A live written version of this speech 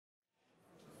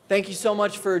Thank you so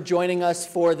much for joining us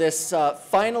for this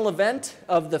final event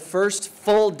of the first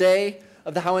full day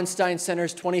of the Hauenstein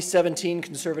Center's 2017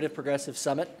 Conservative Progressive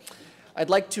Summit. I'd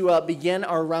like to begin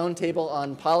our roundtable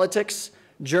on politics,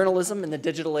 journalism, and the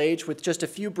digital age with just a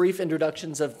few brief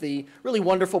introductions of the really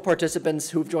wonderful participants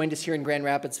who've joined us here in Grand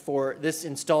Rapids for this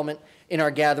installment in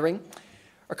our gathering.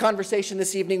 Our conversation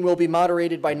this evening will be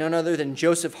moderated by none other than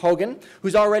Joseph Hogan,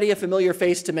 who's already a familiar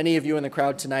face to many of you in the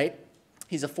crowd tonight.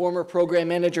 He's a former program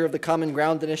manager of the Common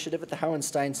Ground Initiative at the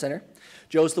Hauenstein Center.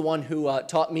 Joe's the one who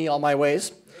taught me all my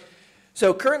ways.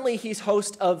 So currently he's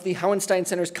host of the Hauenstein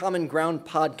Center's Common Ground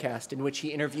podcast, in which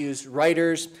he interviews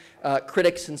writers,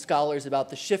 critics, and scholars about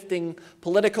the shifting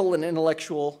political and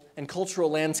intellectual and cultural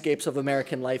landscapes of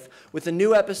American life, with a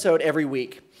new episode every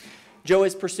week. Joe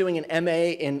is pursuing an MA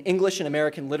in English and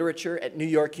American Literature at New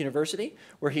York University,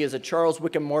 where he is a Charles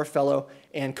Wickham Moore Fellow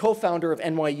and co-founder of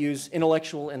NYU's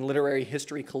Intellectual and Literary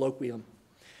History Colloquium.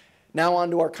 Now on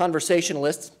to our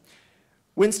conversationalists.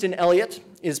 Winston Elliott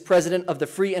is president of the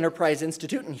Free Enterprise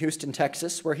Institute in Houston,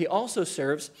 Texas, where he also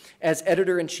serves as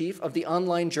editor-in-chief of the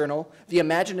online journal The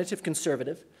Imaginative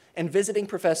Conservative and visiting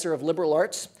professor of liberal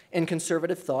arts and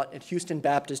conservative thought at Houston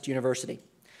Baptist University.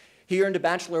 He earned a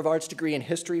Bachelor of Arts degree in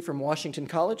history from Washington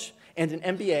College and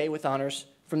an MBA with honors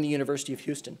from the University of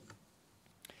Houston.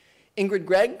 Ingrid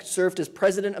Gregg served as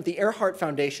president of the Earhart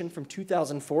Foundation from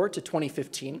 2004 to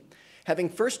 2015, having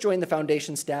first joined the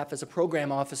foundation staff as a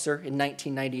program officer in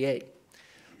 1998.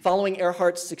 Following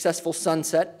Earhart's successful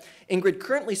sunset, Ingrid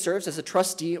currently serves as a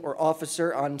trustee or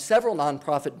officer on several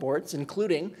nonprofit boards,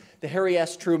 including the Harry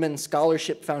S. Truman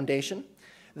Scholarship Foundation,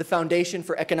 the Foundation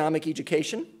for Economic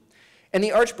Education, and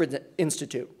the Archbridge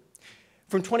Institute.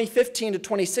 From 2015 to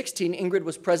 2016, Ingrid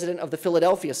was president of the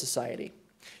Philadelphia Society.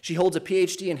 She holds a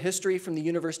PhD in history from the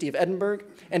University of Edinburgh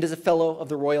and is a fellow of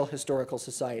the Royal Historical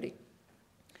Society.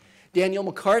 Daniel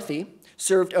McCarthy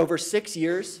served over 6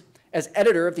 years as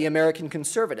editor of the American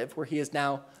Conservative, where he is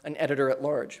now an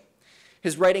editor-at-large.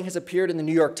 His writing has appeared in the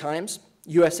New York Times,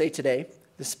 USA Today,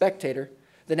 The Spectator,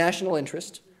 The National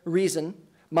Interest, Reason,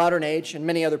 Modern Age, and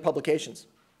many other publications.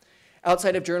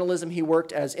 Outside of journalism, he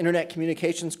worked as Internet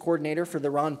Communications Coordinator for the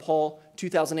Ron Paul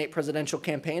 2008 presidential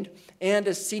campaign and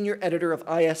as senior editor of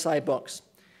ISI Books.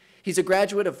 He's a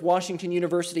graduate of Washington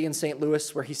University in St.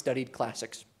 Louis, where he studied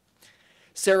classics.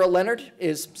 Sarah Leonard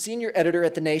is senior editor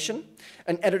at The Nation,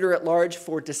 an editor-at-large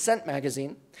for Dissent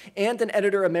magazine, and an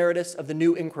editor emeritus of The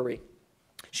New Inquiry.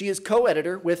 She is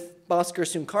co-editor with Bhaskar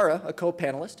Sunkara, a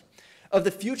co-panelist, of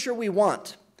The Future We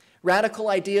Want, Radical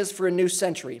Ideas for a New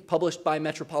Century, published by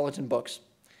Metropolitan Books.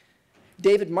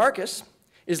 David Marcus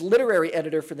is literary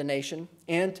editor for The Nation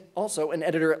and also an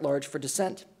editor-at-large for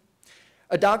Dissent.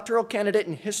 A doctoral candidate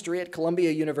in history at Columbia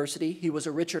University, he was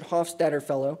a Richard Hofstadter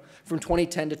Fellow from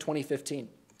 2010 to 2015.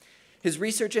 His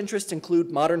research interests include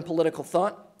modern political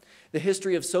thought, the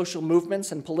history of social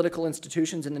movements and political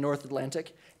institutions in the North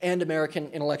Atlantic, and American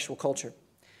intellectual culture.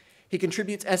 He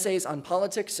contributes essays on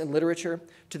politics and literature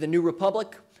to the New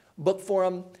Republic, Book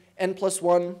Forum,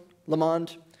 N+1, Le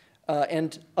Monde,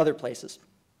 and other places.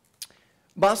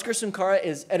 Bhaskar Sunkara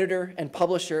is editor and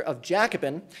publisher of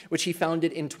Jacobin, which he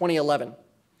founded in 2011.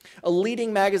 A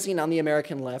leading magazine on the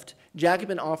American left,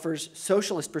 Jacobin offers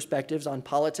socialist perspectives on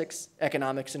politics,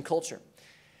 economics, and culture.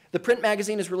 The print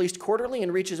magazine is released quarterly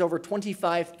and reaches over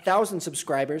 25,000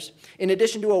 subscribers, in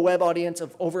addition to a web audience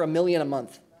of over 1 million a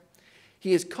month.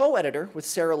 He is co-editor with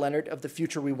Sarah Leonard of The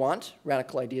Future We Want,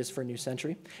 Radical Ideas for a New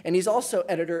Century, and he's also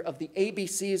editor of The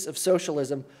ABCs of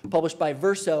Socialism, published by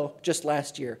Verso just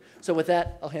last year. So with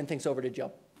that, I'll hand things over to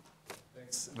Joe.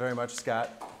 Thanks very much,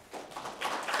 Scott.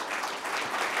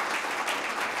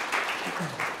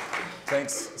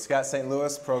 Thanks, Scott St.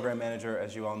 Louis, program manager,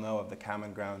 as you all know, of the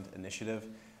Common Ground Initiative.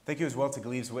 Thank you as well to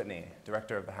Gleaves Whitney,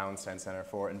 director of the Hauenstein Center,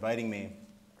 for inviting me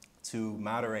to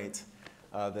moderate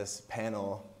this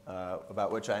panel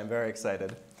about which I am very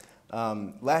excited.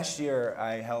 Last year,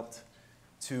 I helped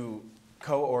to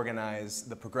co-organize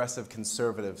the Progressive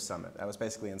Conservative Summit. I was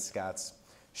basically in Scott's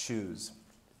shoes.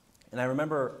 And I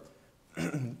remember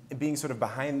being sort of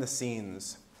behind the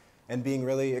scenes and being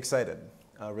really excited,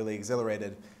 really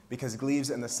exhilarated, because Gleaves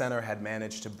and the Center had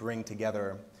managed to bring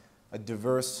together a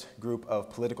diverse group of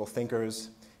political thinkers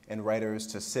and writers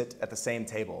to sit at the same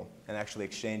table and actually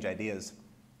exchange ideas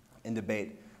and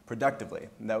debate productively.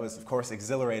 And that was, of course,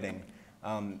 exhilarating.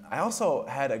 I also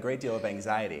had a great deal of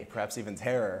anxiety, perhaps even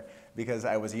terror, because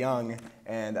I was young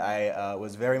and I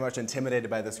was very much intimidated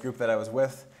by this group that I was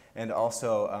with, and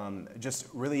also just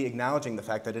really acknowledging the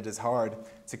fact that it is hard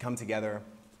to come together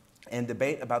and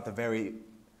debate about the very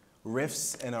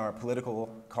rifts in our political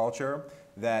culture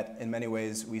that in many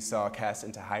ways we saw cast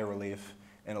into high relief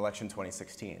in election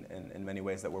 2016 in many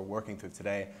ways that we're working through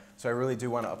today. So I really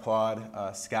do want to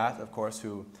applaud Scott, of course,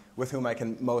 with whom I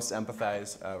can most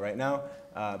empathize right now,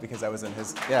 because I was in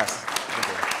his, yes. Thank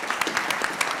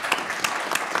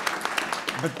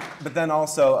you. But then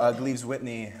also Gleaves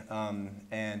Whitney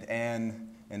and Anne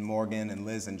and Morgan and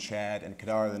Liz and Chad and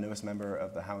Kadar, the newest member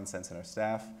of the Hauenstein Center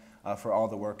staff, for all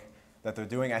the work that they're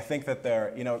doing. I think that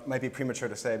they're, you know, it might be premature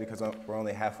to say because we're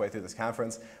only halfway through this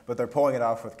conference, but they're pulling it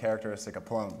off with characteristic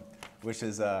aplomb, which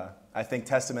is, I think,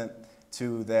 testament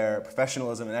to their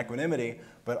professionalism and equanimity,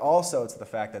 but also to the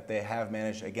fact that they have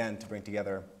managed, again, to bring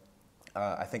together,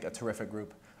 I think, a terrific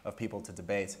group of people to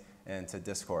debate and to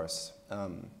discourse.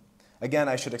 Again,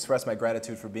 I should express my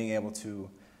gratitude for being able to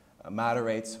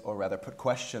moderate, or rather put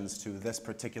questions to this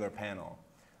particular panel.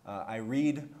 I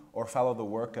read or follow the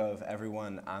work of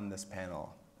everyone on this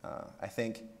panel. I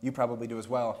think you probably do as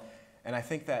well. And I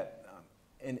think that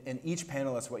in each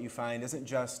panelist, what you find isn't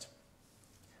just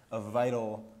a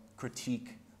vital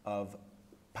critique of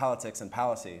politics and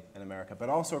policy in America, but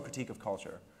also a critique of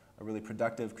culture, a really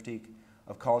productive critique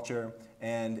of culture.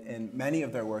 And in many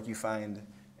of their work, you find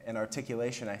an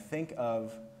articulation, I think,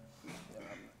 of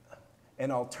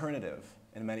an alternative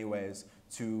in many ways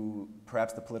to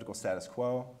perhaps the political status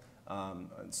quo, and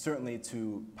certainly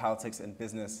to politics and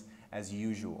business as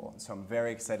usual. So I'm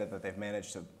very excited that they've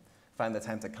managed to find the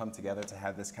time to come together to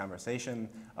have this conversation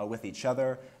with each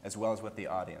other as well as with the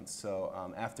audience. So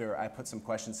after I put some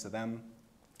questions to them,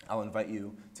 I'll invite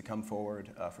you to come forward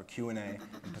for Q&A and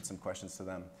put some questions to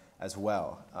them as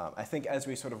well. I think as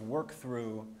we sort of work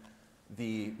through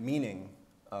the meaning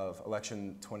of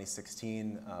election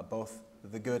 2016, both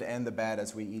the good and the bad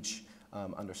as we each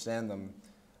understand them,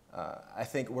 I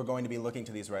think we're going to be looking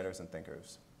to these writers and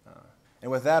thinkers. And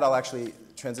with that, I'll actually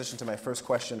transition to my first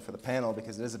question for the panel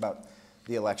because it is about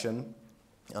the election.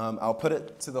 I'll put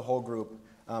it to the whole group.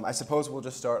 I suppose we'll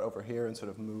just start over here and sort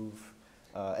of move,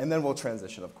 and then we'll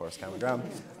transition, of course, common ground.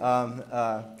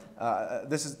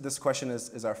 This question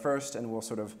is our first, and we'll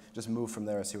sort of just move from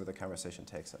there and see where the conversation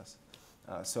takes us.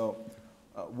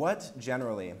 What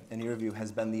generally, in your view,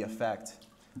 has been the effect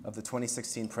of the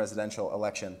 2016 presidential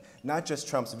election? Not just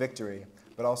Trump's victory,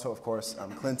 but also, of course,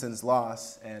 Clinton's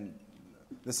loss and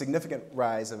the significant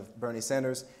rise of Bernie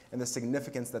Sanders and the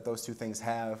significance that those two things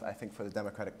have, I think, for the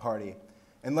Democratic Party.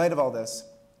 In light of all this,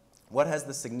 what has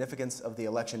the significance of the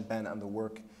election been on the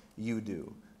work you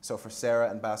do? So for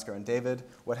Sarah and Bhaskar and David,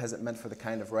 what has it meant for the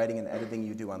kind of writing and editing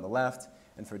you do on the left?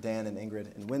 And for Dan and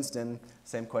Ingrid and Winston,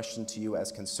 same question to you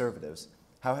as conservatives.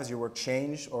 How has your work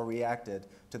changed or reacted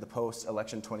to the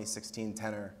post-election 2016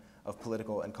 tenor of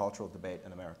political and cultural debate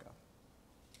in America?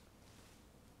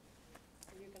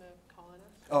 Are you going to call on us?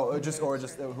 Oh, or just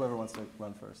whoever wants to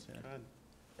run first. Yeah.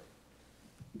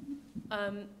 Go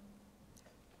ahead.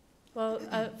 Well,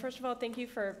 first of all, thank you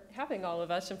for having all of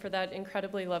us and for that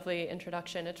incredibly lovely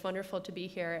introduction. It's wonderful to be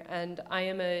here. And I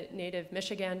am a native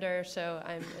Michigander, so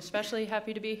I'm especially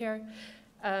happy to be here.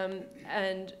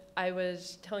 And I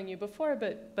was telling you before,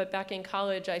 but back in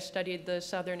college, I studied the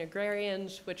Southern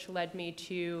agrarians, which led me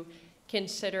to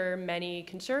consider many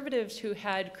conservatives who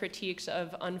had critiques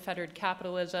of unfettered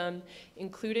capitalism,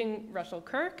 including Russell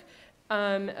Kirk,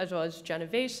 as well as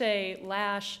Genovese,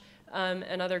 Lash,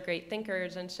 and other great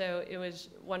thinkers. And so it was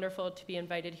wonderful to be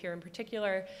invited here in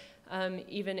particular,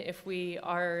 even if we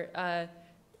are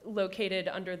located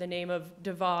under the name of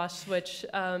DeVos, which,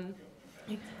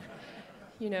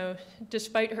 you know,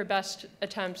 despite her best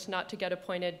attempts not to get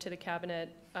appointed to the cabinet,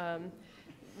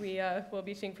 we will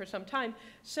be seeing for some time.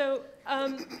 So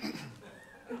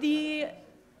the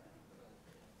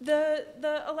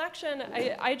election,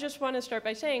 I just want to start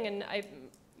by saying, and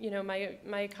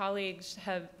my colleagues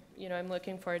have, I'm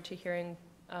looking forward to hearing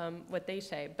what they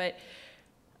say. But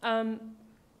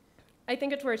I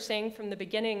think it's worth saying from the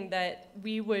beginning that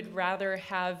we would rather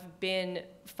have been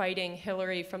fighting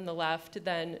Hillary from the left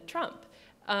than Trump.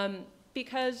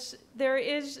 Because there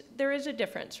is a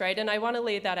difference, right? And I want to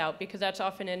lay that out because that's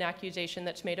often an accusation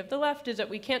that's made of the left, is that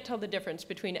we can't tell the difference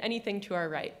between anything to our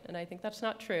right. And I think that's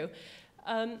not true.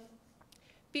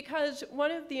 Because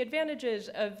one of the advantages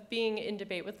of being in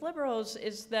debate with liberals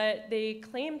is that they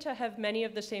claim to have many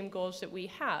of the same goals that we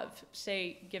have,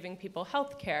 say, giving people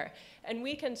health care. And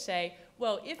we can say,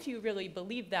 well, if you really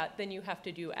believe that, then you have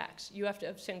to do X. You have to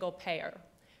have single payer.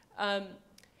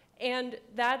 And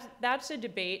that's a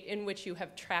debate in which you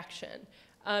have traction.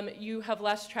 You have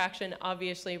less traction,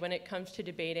 obviously, when it comes to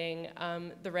debating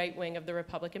the right wing of the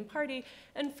Republican Party.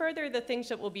 And further, the things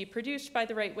that will be produced by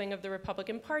the right wing of the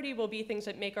Republican Party will be things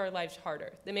that make our lives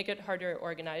harder. They make it harder to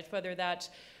organize, whether that's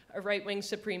a right-wing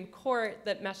Supreme Court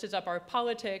that messes up our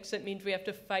politics. It means we have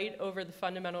to fight over the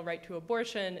fundamental right to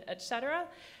abortion, et cetera.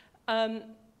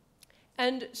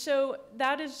 And so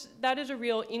that is a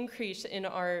real increase in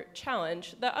our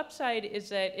challenge. The upside is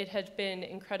that it has been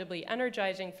incredibly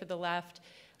energizing for the left,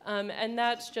 and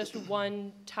that's just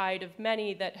one tide of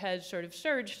many that has sort of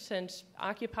surged since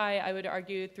Occupy, I would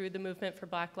argue, through the movement for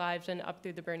Black Lives and up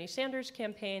through the Bernie Sanders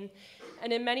campaign.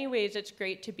 And in many ways, it's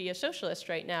great to be a socialist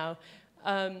right now.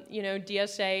 You know,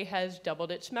 DSA has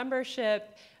doubled its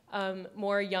membership.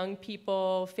 More young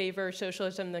people favor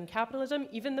socialism than capitalism.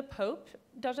 Even the Pope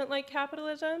doesn't like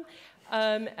capitalism,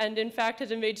 and in fact has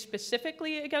invaded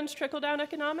specifically against trickle-down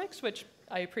economics, which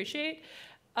I appreciate.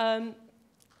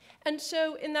 And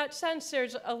so in that sense,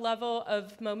 there's a level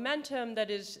of momentum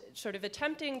that is sort of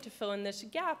attempting to fill in this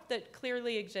gap that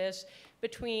clearly exists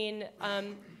between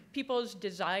people's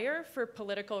desire for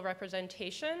political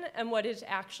representation and what is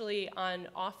actually on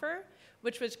offer,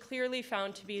 which was clearly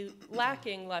found to be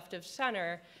lacking left of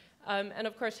center. And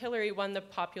of course, Hillary won the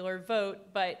popular vote,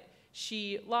 but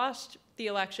she lost the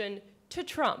election to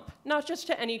Trump, not just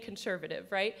to any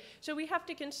conservative, right? So we have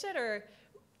to consider,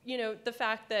 you know, the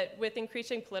fact that with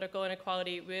increasing political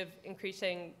inequality, with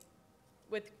increasing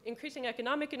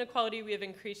economic inequality, we have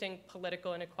increasing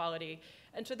political inequality.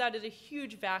 And so that is a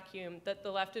huge vacuum that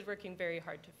the left is working very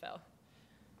hard to fill.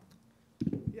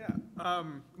 Yeah.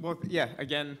 Well, yeah,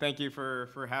 again, thank you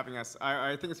for having us.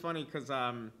 I think it's funny because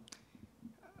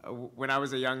when I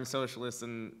was a young socialist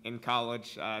in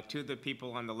college, two of the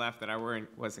people on the left that I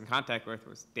was in contact with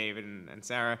was David and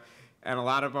Sarah. And a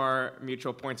lot of our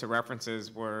mutual points of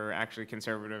references were actually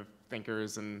conservative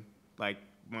thinkers. And like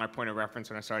my point of reference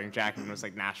when I started in Jacobin was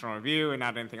like National Review and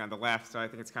not anything on the left. So I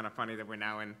think it's kind of funny that we're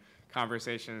now in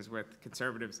conversations with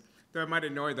conservatives. Though it might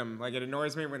annoy them. Like it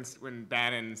annoys me when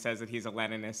Bannon says that he's a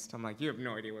Leninist. I'm like, you have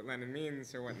no idea what Lenin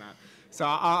means or whatnot. So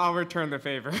I'll return the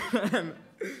favor.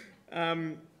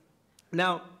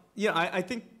 Now, yeah, I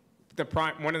think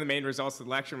one of the main results of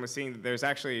the election was seeing that there's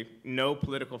actually no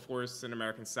political force in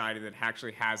American society that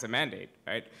actually has a mandate,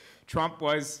 right? Trump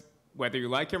was, whether you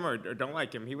like him or don't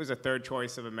like him, he was a third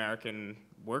choice of American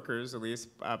workers, at least,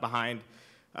 behind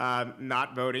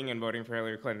not voting and voting for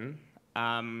Hillary Clinton.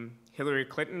 Hillary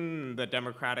Clinton, the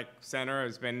Democratic Center,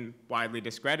 has been widely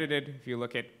discredited. If you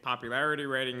look at popularity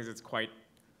ratings, it's quite,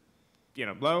 you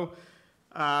know, low.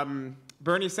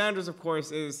 Bernie Sanders, of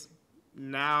course, is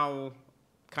now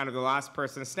kind of the last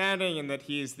person standing in that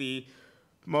he's the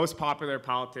most popular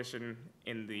politician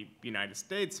in the United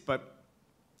States. But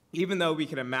even though we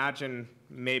can imagine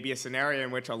maybe a scenario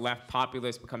in which a left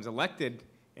populist becomes elected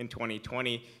in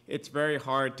 2020, it's very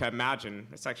hard to imagine.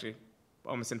 It's actually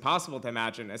almost impossible to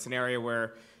imagine a scenario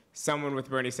where someone with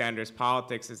Bernie Sanders'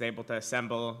 politics is able to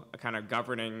assemble a kind of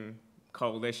governing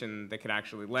coalition that could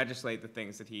actually legislate the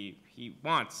things that he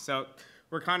wants. So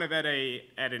we're kind of at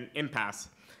an impasse.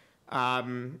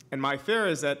 And my fear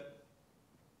is that,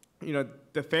 you know,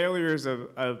 the failures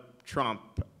of Trump,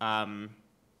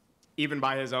 even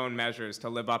by his own measures, to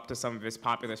live up to some of his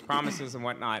populist promises and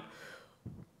whatnot,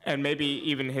 and maybe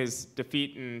even his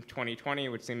defeat in 2020,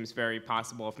 which seems very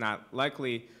possible, if not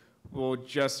likely, will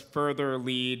just further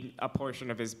lead a portion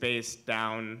of his base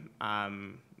down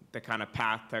the kind of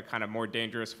path to kind of more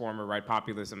dangerous form of right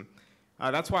populism.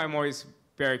 That's why I'm always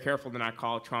very careful to not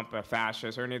call Trump a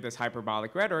fascist or any of this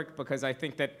hyperbolic rhetoric, because I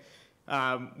think that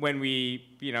when we,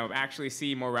 you know, actually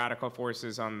see more radical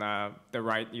forces on the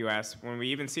right U.S., when we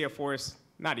even see a force,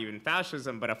 not even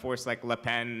fascism, but a force like Le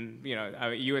Pen, you know,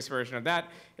 a U.S. version of that,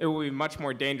 it will be much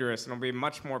more dangerous and it'll be a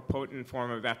much more potent form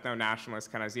of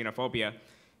ethno-nationalist kind of xenophobia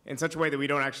in such a way that we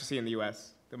don't actually see in the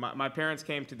U.S. My parents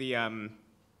came to the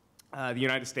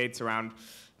United States around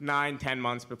 9-10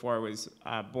 months before I was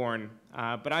born.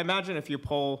 But I imagine if you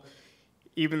poll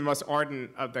even the most ardent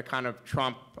of the kind of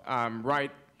Trump right,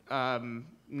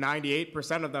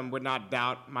 98% of them would not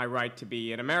doubt my right to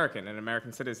be an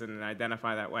American citizen, and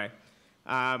identify that way.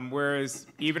 Whereas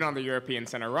even on the European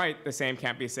center right, the same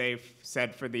can't be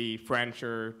said for the French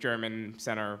or German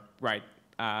center right,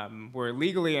 where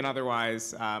legally and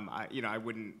otherwise, I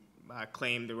wouldn't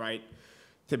claim the right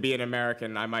to be an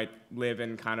American. I might live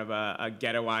in kind of a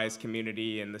ghettoized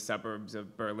community in the suburbs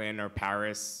of Berlin or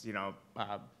Paris. You know,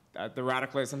 the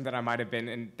radicalism that I might have been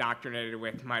indoctrinated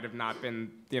with might have not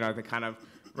been, you know, the kind of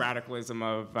radicalism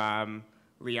of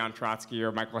Leon Trotsky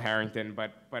or Michael Harrington,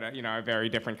 but you know, a very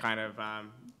different kind of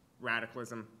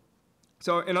radicalism.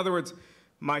 So in other words,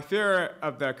 my fear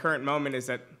of the current moment is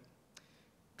that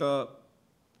the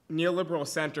neoliberal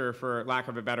center, for lack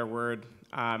of a better word,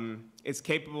 is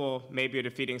capable maybe of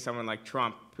defeating someone like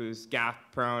Trump, who's gaffe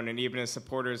prone, and even his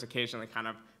supporters occasionally kind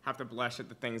of have to blush at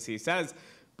the things he says,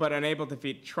 but unable to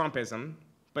defeat Trumpism.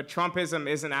 But Trumpism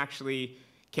isn't actually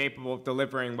capable of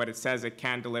delivering what it says it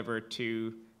can deliver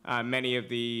to many of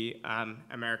the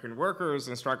American workers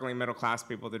and struggling middle-class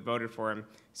people that voted for him.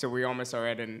 So we almost are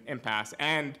at an impasse.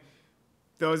 And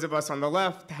those of us on the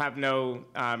left have no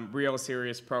real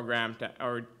serious program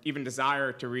or even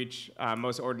desire to reach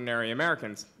most ordinary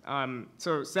Americans.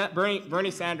 So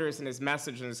Bernie Sanders and his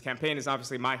message and his campaign is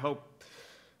obviously my hope.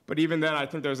 But even then, I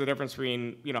think there's a difference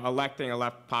between electing a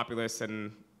left populist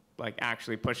and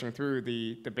actually pushing through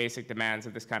the basic demands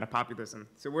of this kind of populism.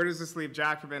 So where does this leave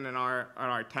Jacobin and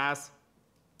our task?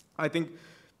 I think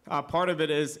part of it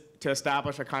is to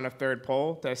establish a kind of third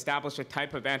pole, to establish a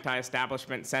type of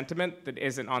anti-establishment sentiment that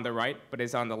isn't on the right, but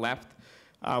is on the left,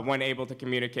 when able to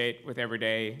communicate with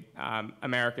everyday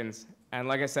Americans. And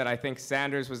like I said, I think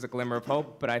Sanders was a glimmer of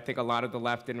hope, but I think a lot of the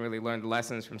left didn't really learn the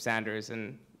lessons from Sanders,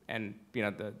 and I'm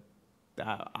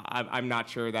not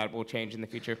sure that will change in the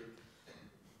future.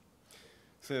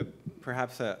 So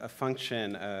perhaps a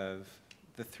function of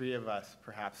the three of us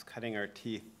perhaps cutting our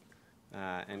teeth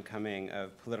and coming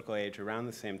of political age around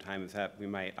the same time is that we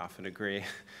might often agree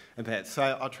a bit. So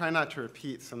I'll try not to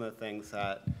repeat some of the things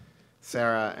that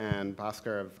Sarah and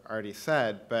Bhaskar have already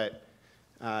said, but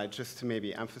just to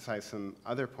maybe emphasize some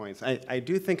other points. I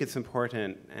do think it's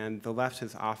important, and the left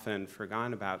has often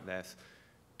forgotten about this,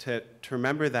 to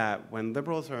remember that when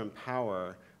liberals are in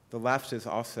power, the left is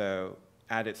also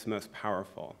at its most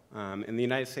powerful. In the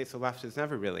United States, the left has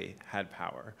never really had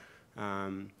power.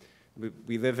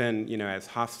 We live in, as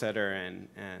Hofstadter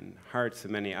and Hartz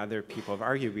and many other people have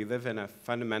argued, we live in a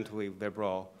fundamentally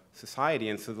liberal society,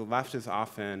 and so the left is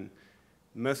often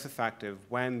most effective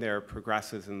when there are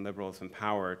progressives and liberals in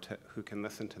power who can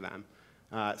listen to them.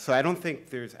 So I don't think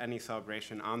there's any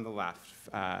celebration on the left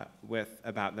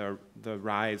about the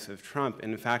rise of Trump.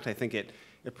 And in fact, I think it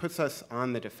puts us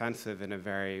on the defensive in a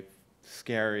very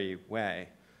scary way.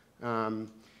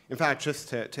 In fact, just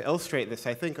to illustrate this,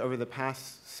 I think over the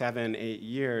past 7, 8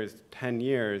 years, 10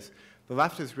 years, the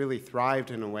left has really thrived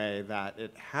in a way that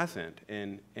it hasn't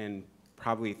in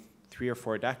probably 3 or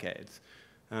 4 decades.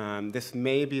 This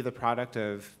may be the product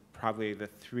of probably the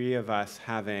three of us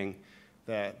having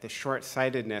the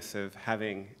short-sightedness of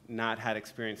having not had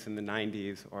experience in the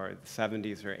 90s or the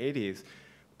 70s or 80s.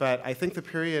 But I think the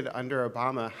period under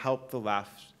Obama helped the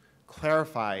left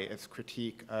clarify its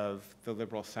critique of the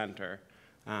liberal center.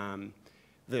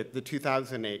 The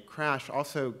 2008 crash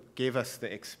also gave us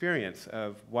the experience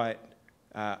of what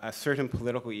a certain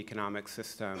political economic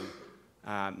system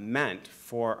meant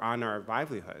on our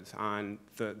livelihoods, on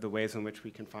the ways in which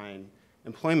we can find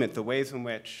employment, the ways in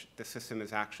which the system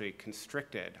has actually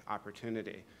constricted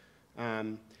opportunity.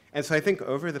 And so I think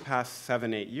over the past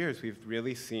 7, 8 years, we've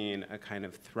really seen a kind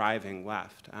of thriving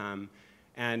left.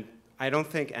 And I don't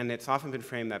think, and it's often been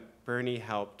framed that Bernie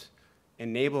helped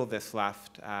enable this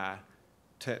left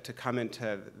to come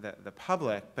into the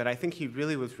public, but I think he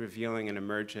really was revealing an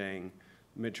emerging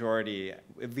majority,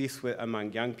 at least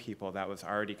among young people, that was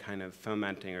already kind of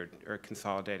fomenting or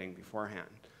consolidating beforehand.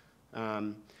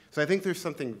 So I think there's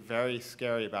something very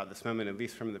scary about this moment, at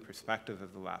least from the perspective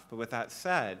of the left. But with that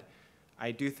said,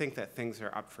 I do think that things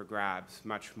are up for grabs,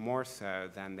 much more so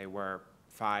than they were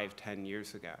 5, 10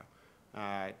 years ago.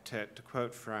 To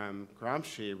quote from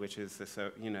Gramsci, which is this,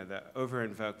 the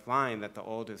over-invoked line that the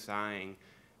old is dying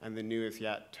and the new is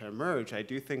yet to emerge, I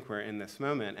do think we're in this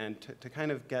moment. And to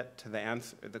kind of get to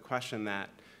the question that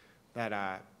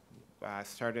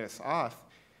started us off,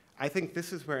 I think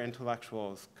this is where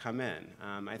intellectuals come in.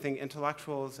 I think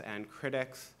intellectuals and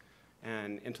critics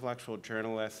and intellectual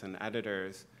journalists and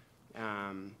editors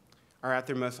are at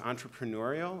their most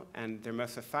entrepreneurial and they're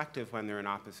most effective when they're in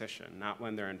opposition, not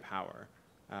when they're in power.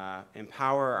 In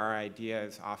power, our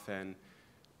ideas often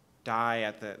die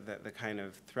at the kind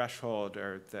of threshold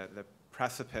or the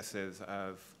precipices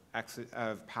of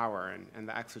power and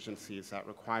the exigencies that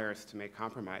require us to make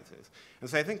compromises. And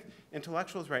so I think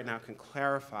intellectuals right now can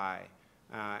clarify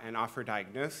and offer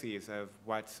diagnoses of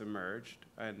what's emerged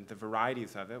and the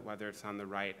varieties of it, whether it's on the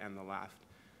right and the left.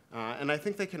 And I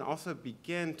think they can also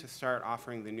begin to start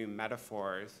offering the new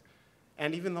metaphors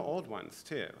and even the old ones,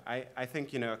 too. I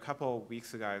think, a couple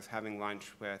weeks ago, I was having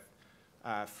lunch with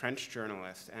a French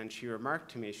journalist, and she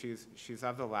remarked to me, she's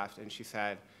of the left, and she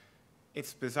said,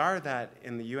 it's bizarre that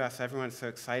in the US, everyone's so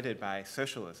excited by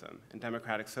socialism and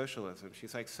democratic socialism.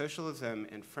 She's like, socialism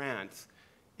in France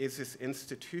is this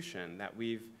institution that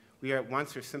we at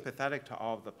once are sympathetic to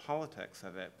all of the politics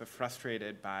of it, but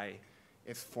frustrated by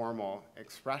its formal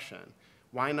expression.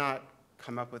 Why not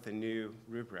come up with a new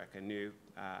rubric, a new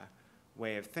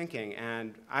way of thinking.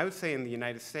 And I would say in the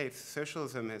United States,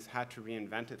 socialism has had to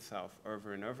reinvent itself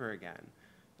over and over again.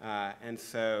 And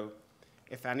so,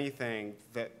 if anything,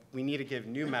 that we need to give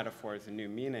new metaphors and new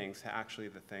meanings to actually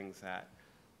the things that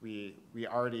we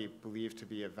already believe to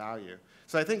be of value.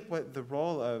 So I think what the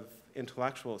role of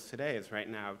intellectuals today is right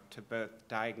now to both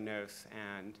diagnose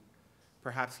and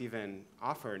perhaps even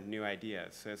offer new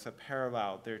ideas. So it's a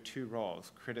parallel, there are two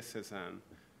roles, criticism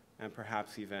and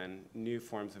perhaps even new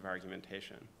forms of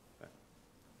argumentation. But.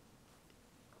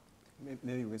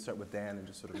 Maybe we can start with Dan and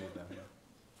just sort of move down here.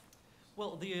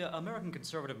 Well, the American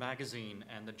Conservative magazine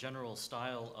and the general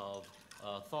style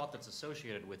of thought that's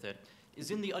associated with it is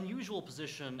in the unusual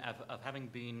position of having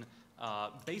been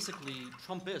basically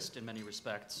Trumpist in many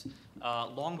respects,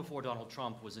 long before Donald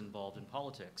Trump was involved in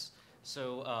politics.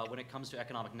 So when it comes to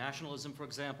economic nationalism, for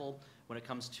example, when it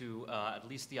comes to at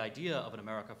least the idea of an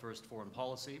America First foreign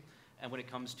policy, and when it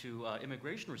comes to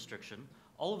immigration restriction,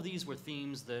 all of these were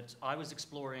themes that I was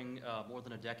exploring more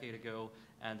than a decade ago,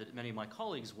 and that many of my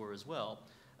colleagues were as well.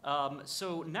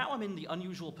 So now I'm in the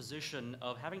unusual position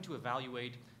of having to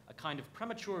evaluate a kind of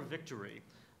premature victory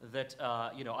that,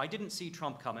 I didn't see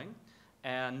Trump coming,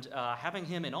 and having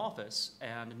him in office,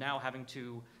 and now having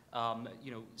to,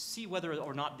 see whether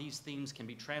or not these themes can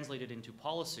be translated into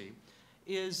policy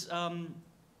is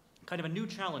kind of a new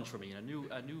challenge for me, and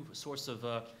a new source of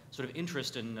sort of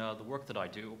interest in the work that I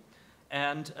do.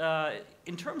 And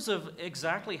in terms of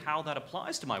exactly how that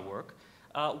applies to my work,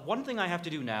 one thing I have to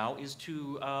do now is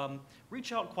to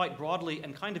reach out quite broadly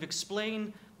and kind of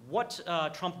explain what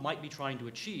Trump might be trying to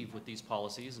achieve with these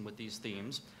policies and with these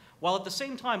themes, while at the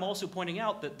same time also pointing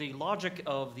out that the logic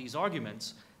of these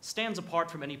arguments stands apart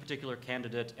from any particular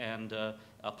candidate and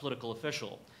political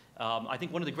official. I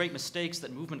think one of the great mistakes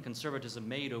that movement conservatism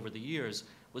made over the years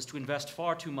was to invest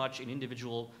far too much in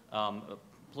individual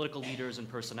political leaders and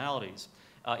personalities.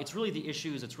 It's really the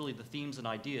issues, it's really the themes and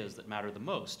ideas that matter the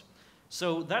most.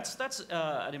 So that's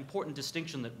an important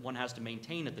distinction that one has to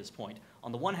maintain at this point.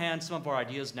 On the one hand, some of our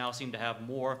ideas now seem to have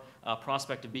more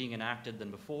prospect of being enacted than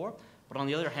before. But on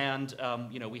the other hand,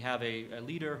 we have a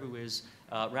leader who is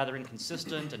rather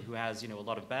inconsistent and who has, a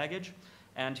lot of baggage,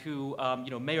 and who,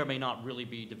 may or may not really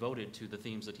be devoted to the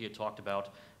themes that he had talked about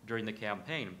during the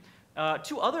campaign.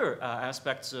 Two other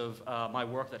aspects of my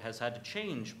work that has had to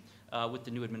change with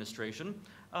the new administration.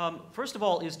 First of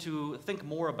all is to think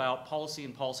more about policy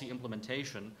and policy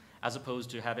implementation as opposed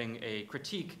to having a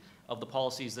critique of the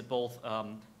policies that both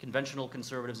conventional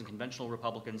conservatives and conventional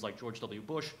Republicans like George W.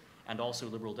 Bush and also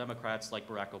liberal Democrats like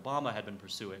Barack Obama had been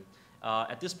pursuing.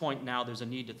 At this point now there's a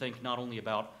need to think not only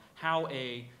about how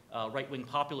a right-wing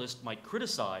populist might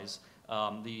criticize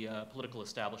the political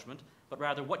establishment, but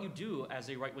rather what you do as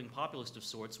a right-wing populist of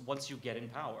sorts once you get in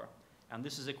power. And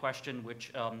this is a question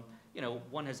which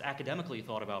one has academically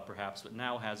thought about perhaps, but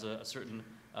now has a certain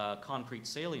concrete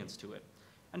salience to it.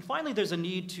 And finally, there's a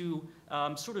need to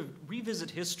sort of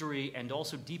revisit history and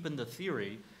also deepen the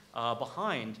theory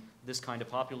behind this kind of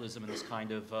populism and this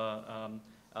kind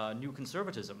of new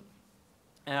conservatism.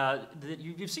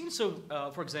 You've seen,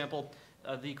 for example,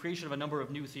 the creation of a number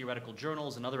of new theoretical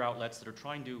journals and other outlets that are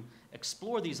trying to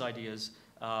explore these ideas.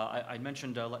 I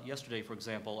mentioned yesterday, for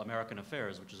example, American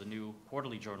Affairs, which is a new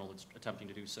quarterly journal that's attempting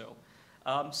to do so.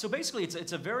 So basically,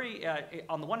 it's a very,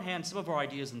 on the one hand, some of our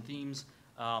ideas and themes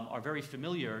are very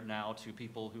familiar now to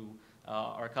people who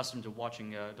are accustomed to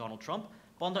watching Donald Trump.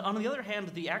 But on the other hand,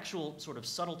 the actual sort of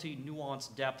subtlety, nuance,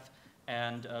 depth,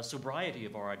 and sobriety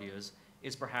of our ideas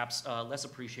is perhaps less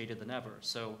appreciated than ever.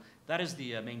 So that is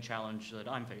the main challenge that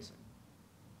I'm facing.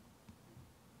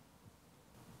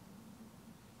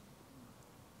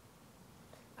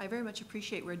 I very much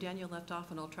appreciate where Daniel left off,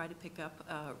 and I'll try to pick up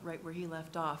right where he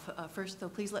left off. First, though,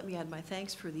 please let me add my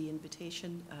thanks for the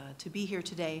invitation to be here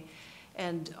today.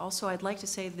 And also, I'd like to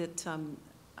say that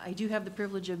I do have the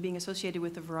privilege of being associated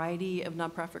with a variety of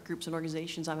nonprofit groups and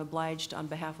organizations. I'm obliged on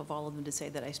behalf of all of them to say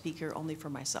that I speak here only for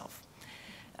myself.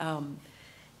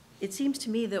 It seems to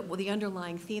me that the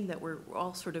underlying theme that we're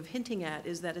all sort of hinting at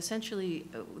is that essentially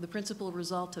the principal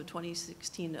result of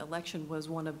 2016 election was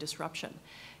one of disruption.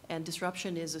 And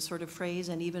disruption is a sort of phrase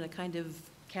and even a kind of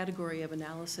category of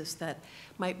analysis that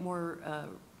might more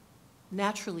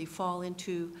naturally fall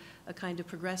into a kind of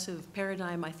progressive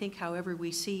paradigm. I think, however,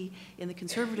 we see in the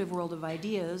conservative world of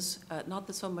ideas, not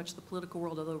that so much the political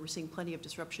world, although we're seeing plenty of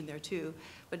disruption there too,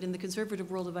 but in the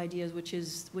conservative world of ideas, which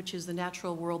is the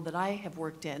natural world that I have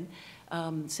worked in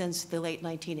since the late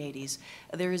 1980s,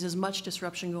 there is as much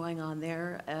disruption going on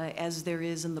there as there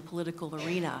is in the political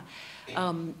arena.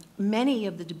 Many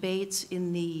of the debates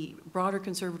in the broader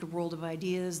conservative world of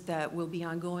ideas that will be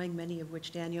ongoing, many of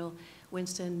which Daniel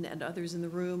Winston and others in the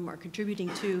room are contributing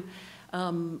to,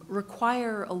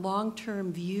 require a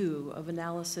long-term view of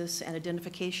analysis and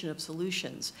identification of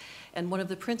solutions. And one of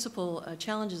the principal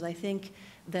challenges, I think,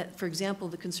 that, for example,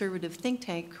 the conservative think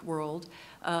tank world,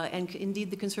 and indeed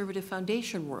the conservative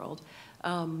foundation world,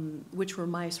 which were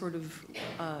my sort of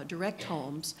direct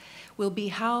homes, will be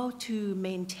how to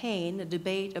maintain a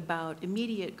debate about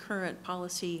immediate current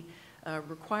policy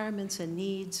requirements and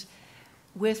needs,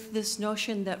 with this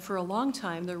notion that for a long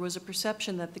time there was a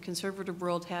perception that the conservative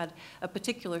world had a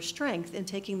particular strength in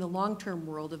taking the long-term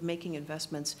world of making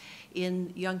investments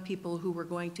in young people who were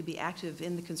going to be active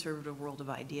in the conservative world of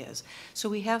ideas. So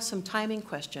we have some timing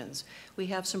questions. We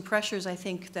have some pressures, I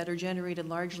think, that are generated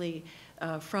largely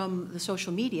from the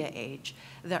social media age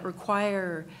that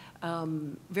require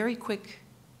very quick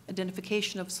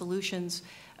identification of solutions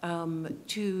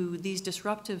to these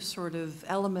disruptive sort of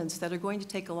elements that are going to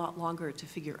take a lot longer to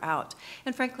figure out.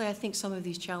 And frankly, I think some of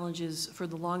these challenges for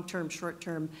the long-term,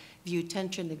 short-term view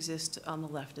tension exist on the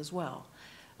left as well.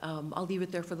 I'll leave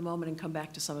it there for the moment and come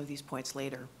back to some of these points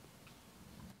later.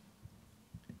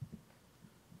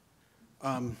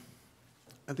 And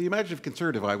the imaginative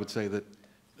conservative, I would say that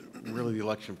really the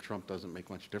election of Trump doesn't make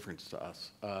much difference to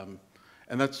us.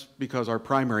 And that's because our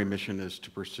primary mission is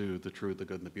to pursue the true, the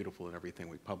good, and the beautiful in everything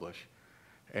we publish.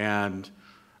 And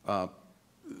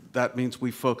that means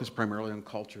we focus primarily on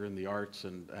culture and the arts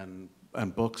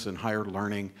and books and higher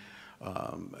learning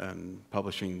and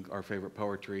publishing our favorite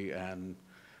poetry. And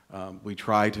we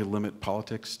try to limit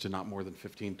politics to not more than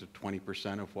 15 to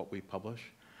 20% of what we publish.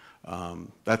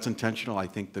 That's intentional. I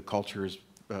think the culture has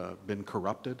been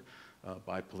corrupted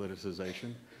by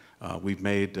politicization. We've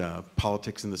made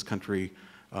politics in this country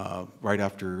right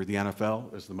after the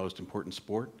NFL is the most important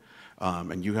sport.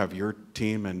 And you have your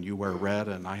team and you wear red,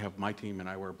 and I have my team and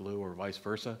I wear blue, or vice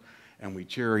versa. And we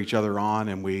cheer each other on,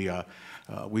 and we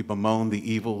bemoan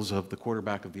the evils of the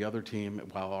quarterback of the other team,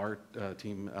 while our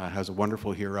team has a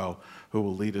wonderful hero who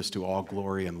will lead us to all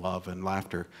glory and love and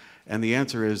laughter. And the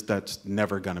answer is that's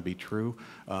never going to be true.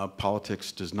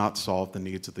 Politics does not solve the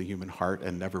needs of the human heart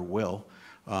and never will.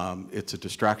 It's a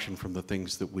distraction from the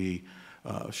things that we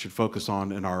should focus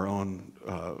on in our own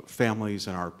families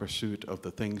and our pursuit of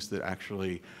the things that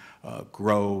actually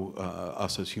grow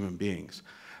us as human beings.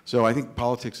 So I think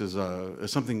politics is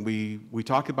something we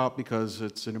talk about because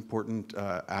it's an important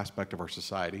aspect of our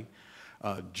society.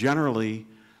 Generally,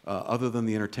 other than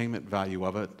the entertainment value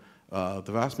of it,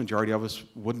 the vast majority of us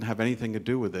wouldn't have anything to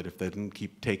do with it if they didn't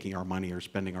keep taking our money or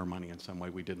spending our money in some way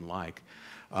we didn't like.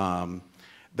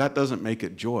 That doesn't make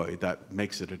it joy. That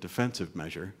makes it a defensive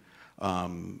measure.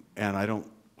 And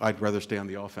I'd rather stay on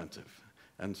the offensive.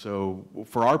 And so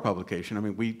for our publication, I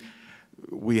mean,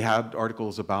 we had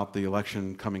articles about the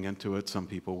election coming into it. Some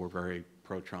people were very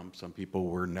pro-Trump. Some people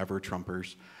were never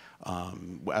Trumpers.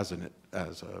 As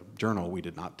a journal, we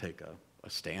did not take a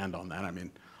stand on that. I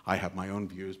mean, I have my own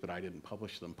views, but I didn't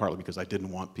publish them, partly because I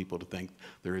didn't want people to think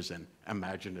there is an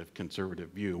imaginative conservative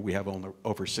view. We have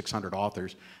over 600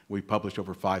 authors. We published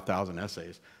over 5,000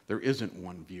 essays. There isn't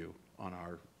one view on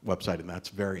our website, and that's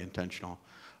very intentional.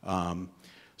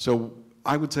 So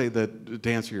I would say that,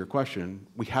 to answer your question,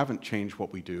 we haven't changed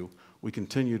what we do. We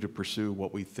continue to pursue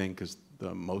what we think is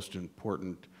the most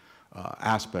important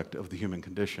aspect of the human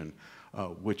condition,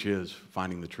 which is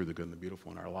finding the true, the good, and the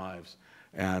beautiful in our lives.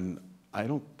 And I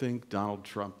don't think Donald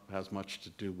Trump has much to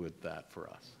do with that for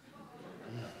us.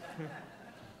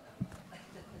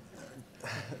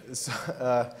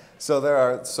 So there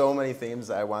are so many themes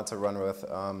I want to run with.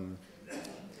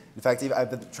 In fact, I've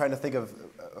been trying to think of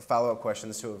follow-up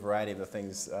questions to a variety of the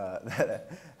things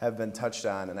that have been touched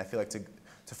on, and I feel like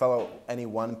to follow any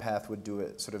one path would do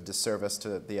it sort of disservice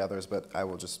to the others, but I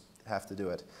will just have to do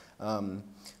it.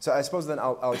 So I suppose then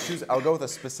I'll go with a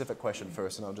specific question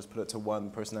first, and I'll just put it to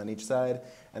one person on each side,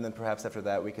 and then perhaps after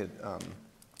that we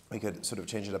could sort of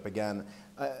change it up again.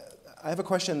 I have a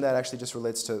question that actually just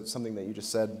relates to something that you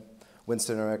just said,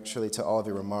 Winston, or actually to all of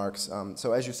your remarks.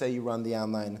 So as you say, you run the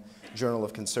online Journal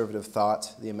of Conservative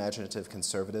Thought, the Imaginative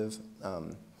Conservative.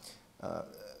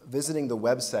 Visiting the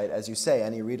website, as you say,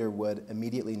 any reader would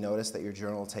immediately notice that your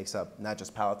journal takes up not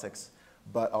just politics,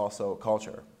 but also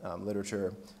culture,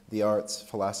 literature, the arts,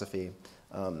 philosophy.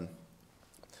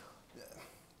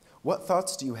 What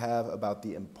thoughts do you have about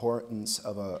the importance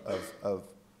of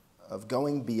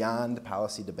going beyond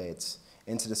policy debates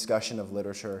into discussion of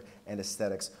literature and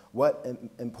aesthetics? What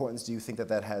importance do you think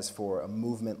that has for a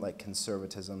movement like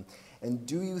conservatism? And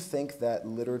do you think that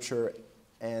literature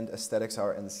and aesthetics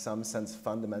are in some sense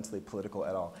fundamentally political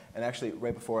at all? And actually,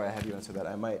 right before I have you answer that,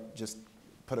 I might just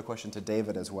put a question to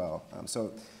David as well.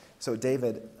 So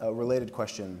David, a related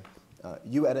question.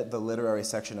 You edit the literary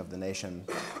section of The Nation.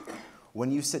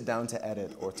 When you sit down to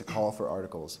edit or to call for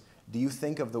articles, do you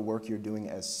think of the work you're doing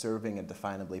as serving a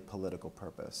definably political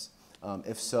purpose?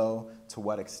 If so, to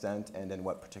what extent and in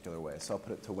what particular way? So I'll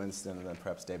put it to Winston, and then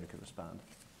perhaps David could respond.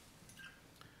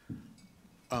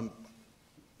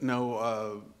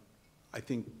 No, I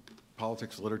think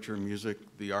politics, literature, music,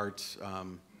 the arts,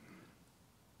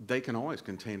 they can always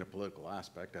contain a political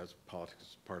aspect, as politics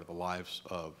is part of the lives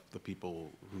of the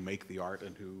people who make the art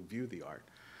and who view the art.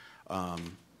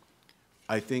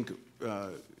 I think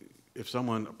if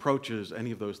someone approaches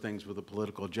any of those things with a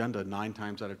political agenda, 9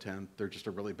 times out of 10, they're just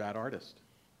a really bad artist.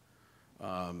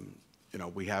 You know,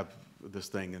 we have this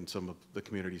thing in some of the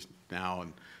communities now,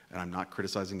 and I'm not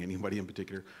criticizing anybody in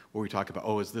particular, where we talk about,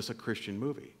 oh, is this a Christian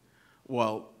movie?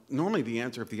 Well, normally if the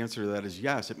answer to that is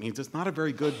yes, it means it's not a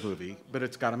very good movie, but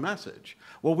it's got a message.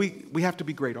 Well, we have to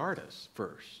be great artists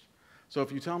first. So if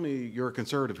you tell me you're a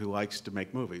conservative who likes to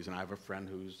make movies, and I have a friend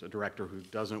who's a director who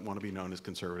doesn't want to be known as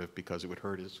conservative because it would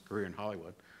hurt his career in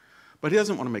Hollywood, but he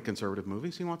doesn't want to make conservative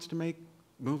movies, he wants to make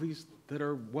movies that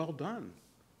are well done,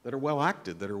 that are well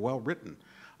acted, that are well written.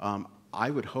 I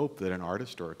would hope that an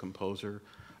artist or a composer,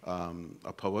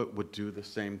 a poet would do the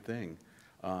same thing.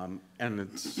 And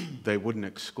they wouldn't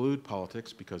exclude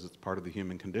politics because it's part of the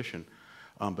human condition.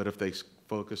 But if they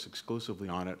focus exclusively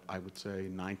on it, I would say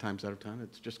 9 times out of 10,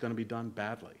 it's just going to be done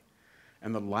badly.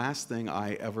 And the last thing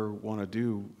I ever want to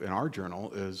do in our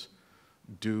journal is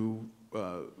do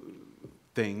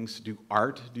things, do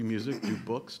art, do music, do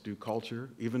books, do culture,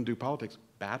 even do politics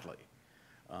badly.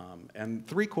 And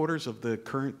 3/4 of the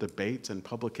current debates and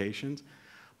publications,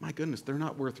 my goodness, they're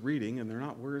not worth reading and they're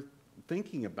not worth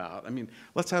thinking about. I mean,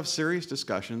 let's have serious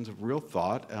discussions of real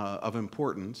thought, of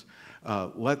importance.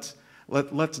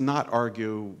 Let's not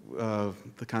argue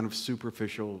the kind of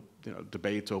superficial,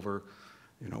 debates over,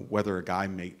 whether a guy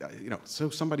made, so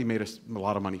somebody made a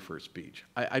lot of money for a speech.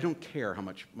 I don't care how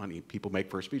much money people make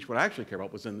for a speech. What I actually care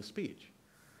about was in the speech.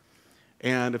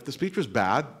 And if the speech was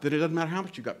bad, then it doesn't matter how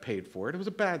much you got paid for it. It was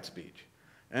a bad speech.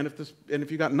 And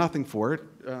if you got nothing for it,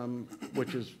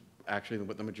 which is actually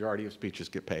what the majority of speeches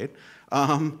get paid,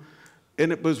 and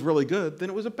it was really good, then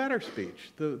it was a better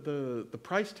speech. The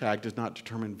price tag does not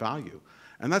determine value.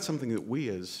 And that's something that we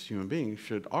as human beings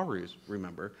should always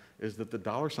remember, is that the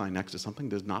dollar sign next to something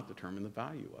does not determine the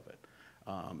value of it.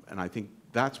 And I think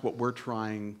that's what we're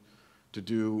trying to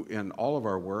do in all of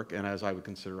our work, and as I would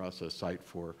consider us a site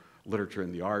for literature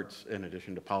and the arts, in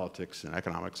addition to politics and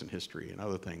economics and history and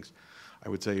other things. I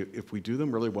would say if we do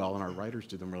them really well and our writers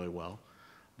do them really well,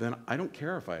 then I don't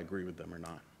care if I agree with them or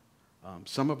not.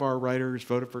 Some of our writers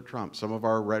voted for Trump. Some of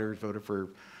our writers voted for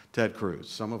Ted Cruz.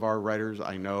 Some of our writers,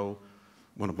 I know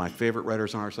one of my favorite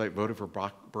writers on our site voted for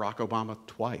Barack Obama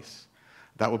twice.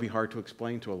 That would be hard to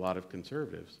explain to a lot of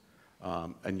conservatives,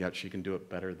 and yet she can do it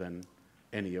better than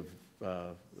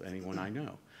anyone I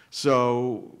know.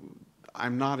 So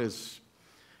I'm not as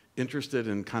interested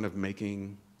in kind of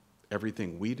making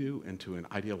everything we do into an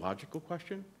ideological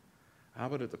question. How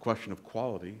about it's a question of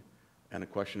quality and a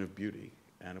question of beauty?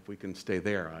 And if we can stay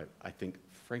there, I think,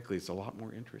 frankly, it's a lot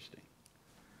more interesting.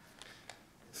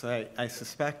 So I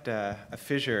suspect a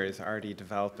fissure is already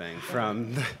developing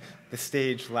from the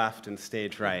stage left and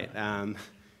stage right.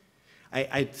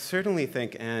 I certainly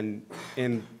think, and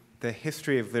in the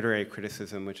history of literary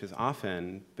criticism, which has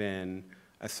often been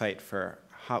a site for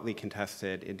hotly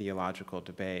contested ideological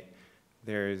debate,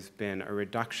 there's been a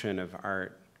reduction of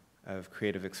art, of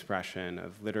creative expression,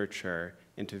 of literature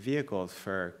into vehicles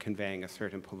for conveying a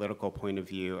certain political point of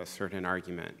view, a certain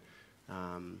argument.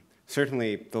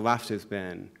 Certainly, the left has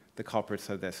been the culprits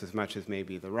of this as much as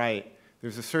maybe the right.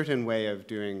 There's a certain way of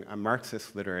doing a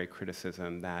Marxist literary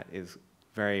criticism that is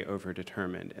very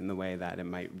overdetermined in the way that it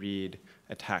might read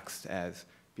a text as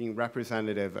being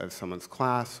representative of someone's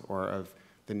class or of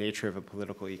the nature of a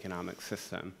political economic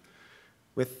system.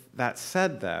 With that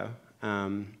said, though,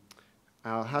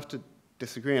 I'll have to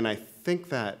disagree, and I think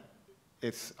that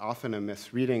it's often a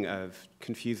misreading of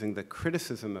confusing the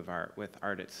criticism of art with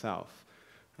art itself.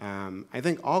 I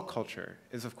think all culture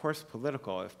is, of course,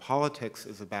 political if politics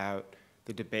is about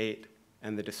the debate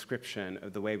and the description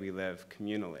of the way we live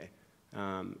communally.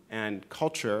 And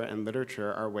culture and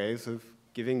literature are ways of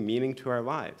giving meaning to our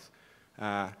lives.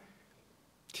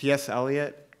 T.S.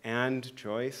 Eliot and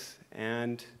Joyce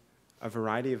and a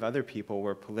variety of other people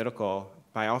were political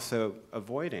by also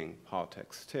avoiding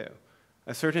politics, too.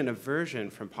 A certain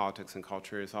aversion from politics and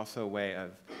culture is also a way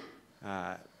of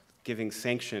giving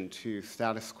sanction to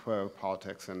status quo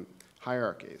politics and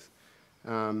hierarchies.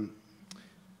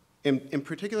 In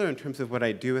particular, in terms of what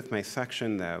I do with my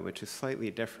section, though, which is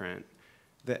slightly different,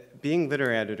 being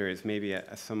literary editor is maybe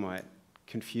a somewhat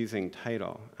confusing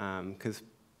title, because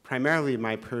primarily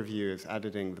my purview is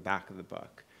editing the back of the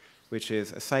book, which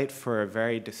is a site for a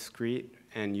very discrete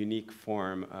and unique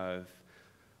form of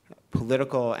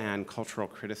political and cultural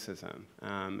criticism.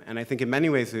 And I think in many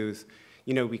ways it was,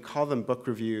 we call them book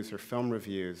reviews or film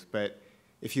reviews, but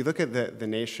if you look at the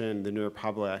Nation, the New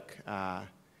Republic,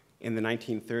 in the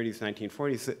 1930s,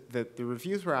 1940s, the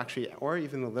reviews were actually, or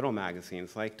even the little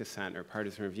magazines like Dissent or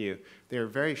Partisan Review, they were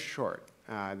very short.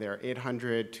 They're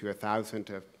 800 to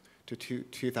 1,000 to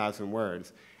 2,000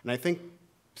 words. And I think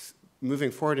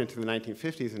moving forward into the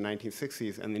 1950s and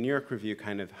 1960s, and the New York Review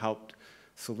kind of helped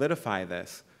solidify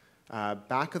this,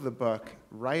 back of the book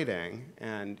writing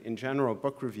and, in general,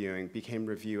 book reviewing became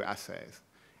review essays.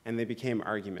 And they became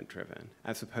argument-driven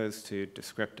as opposed to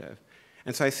descriptive.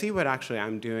 And so I see what actually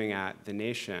I'm doing at The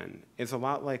Nation is a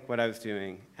lot like what I was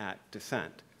doing at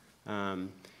Dissent.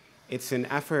 It's an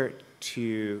effort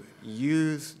to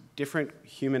use different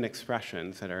human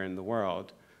expressions that are in the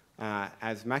world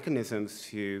as mechanisms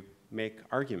to make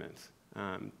arguments,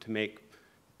 to make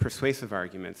persuasive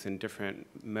arguments in different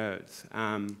modes.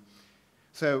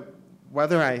 So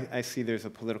whether I see there's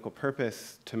a political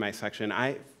purpose to my section,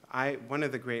 one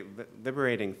of the great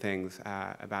liberating things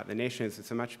about The Nation is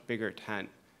it's a much bigger tent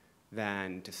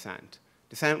than Dissent.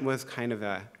 Dissent was kind of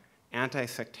an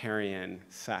anti-sectarian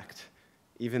sect,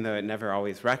 even though it never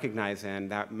always recognized it, and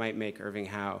that might make Irving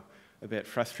Howe a bit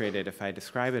frustrated if I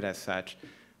describe it as such.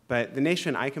 But The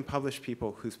Nation, I can publish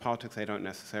people whose politics I don't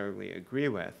necessarily agree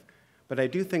with, but I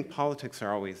do think politics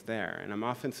are always there, and I'm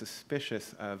often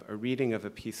suspicious of a reading of a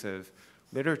piece of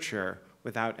literature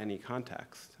without any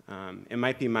context. It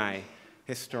might be my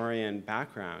historian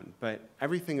background, but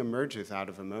everything emerges out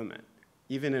of a moment,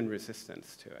 even in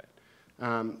resistance to it.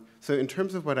 So in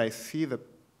terms of what I see the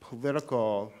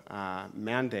political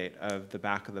mandate of the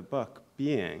back of the book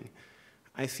being,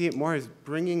 I see it more as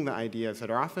bringing the ideas that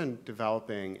are often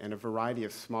developing in a variety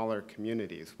of smaller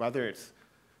communities, whether it's,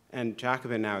 and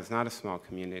Jacobin now is not a small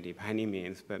community by any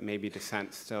means, but maybe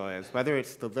Dissent still is, whether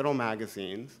it's the little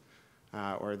magazines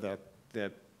or the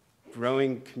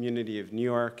growing community of New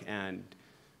York and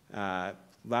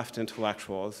left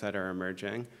intellectuals that are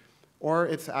emerging, or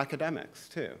it's academics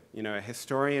too. A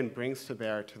historian brings to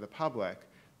bear to the public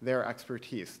their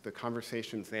expertise, the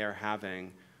conversations they are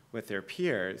having with their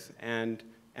peers, and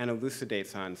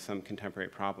elucidates on some contemporary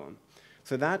problem.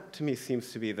 So that, to me,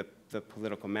 seems to be the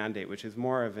political mandate, which is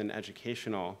more of an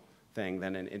educational thing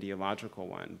than an ideological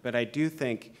one. But I do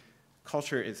think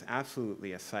culture is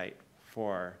absolutely a site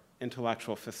for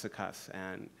intellectual fisticuffs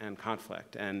and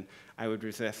conflict, and I would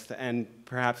resist, and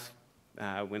perhaps,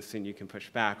 Winston, you can push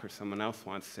back, or someone else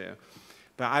wants to,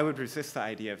 but I would resist the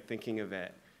idea of thinking of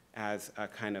it as a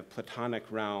kind of Platonic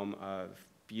realm of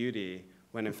beauty,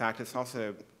 when in fact it's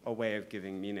also a way of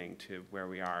giving meaning to where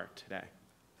we are today.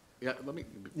 Yeah, let me.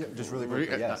 Yeah, just really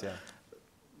quickly, yes, yeah.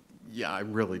 Yeah, I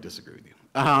really disagree with you.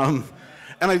 And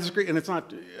I disagree, and it's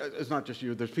not just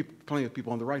you. There's plenty of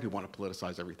people on the right who want to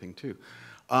politicize everything too.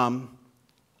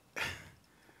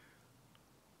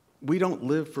 We don't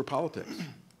live for politics.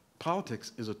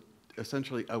 Politics is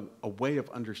essentially a way of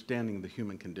understanding the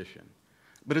human condition,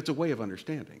 but it's a way of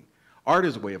understanding. Art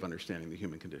is a way of understanding the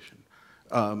human condition.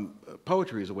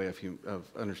 Poetry is a way of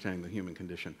understanding the human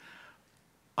condition.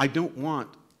 I don't want,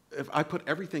 if I put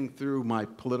everything through my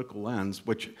political lens,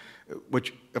 which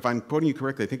if I'm quoting you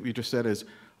correctly, I think what you just said is,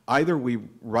 either we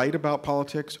write about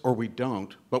politics or we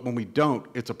don't, but when we don't,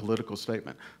 it's a political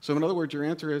statement. So in other words, your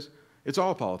answer is, it's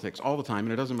all politics all the time,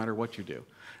 and it doesn't matter what you do.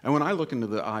 And when I look into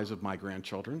the eyes of my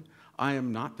grandchildren, I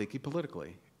am not thinking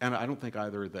politically, and I don't think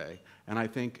either are they. And I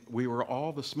think we were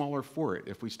all the smaller for it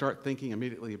if we start thinking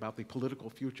immediately about the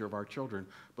political future of our children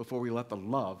before we let the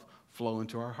love flow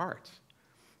into our hearts.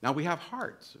 Now, we have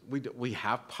hearts. We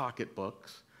have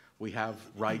pocketbooks. We have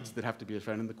rights that have to be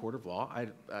defended in the court of law.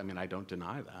 I mean, I don't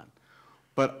deny that.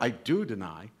 But I do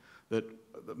deny that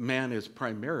man is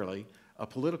primarily a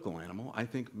political animal. I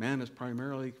think man is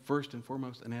primarily, first and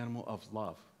foremost, an animal of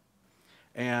love.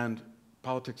 And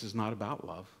politics is not about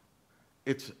love.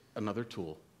 It's another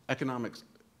tool. Economics,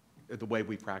 the way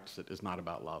we practice it, is not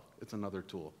about love. It's another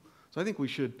tool. So I think we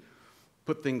should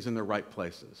put things in their right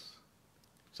places.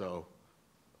 So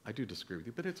I do disagree with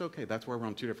you, but it's okay. That's where we're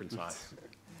on two different sides.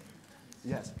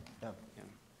 Yes, yeah.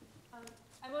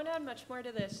 I won't add much more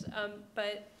to this,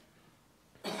 but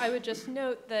I would just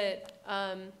note that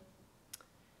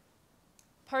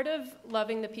part of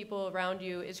loving the people around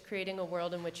you is creating a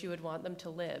world in which you would want them to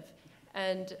live.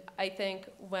 And I think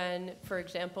when, for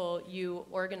example, you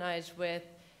organize with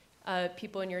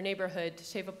people in your neighborhood to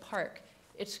save a park,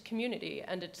 it's community,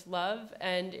 and it's love,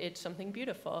 and it's something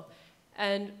beautiful.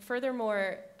 And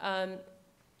furthermore,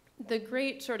 the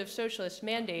great sort of socialist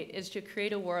mandate is to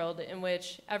create a world in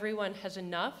which everyone has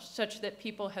enough such that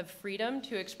people have freedom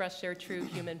to express their true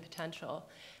human potential.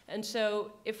 And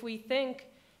so if we think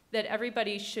that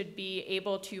everybody should be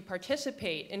able to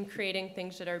participate in creating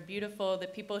things that are beautiful,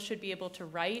 that people should be able to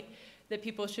write, that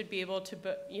people should be able to,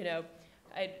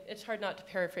 it's hard not to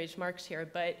paraphrase Marx here,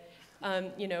 but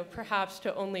perhaps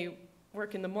to only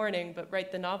work in the morning, but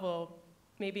write the novel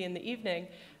maybe in the evening,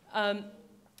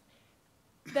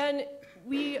 then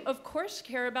we, of course,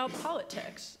 care about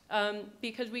politics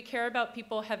because we care about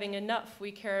people having enough.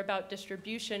 We care about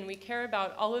distribution. We care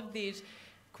about all of these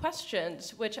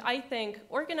questions, which I think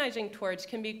organizing towards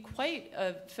can be quite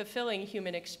a fulfilling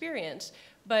human experience,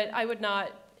 but I would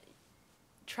not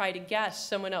try to guess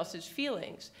someone else's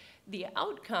feelings. The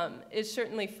outcome is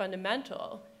certainly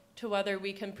fundamental to whether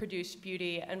we can produce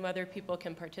beauty and whether people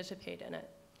can participate in it.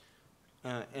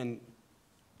 And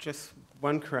just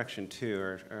one correction, too,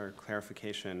 or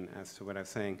clarification as to what I was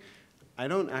saying. I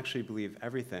don't actually believe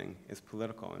everything is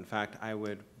political. In fact, I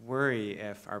would worry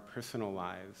if our personal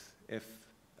lives, if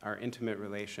our intimate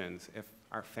relations, if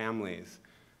our families,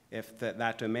 if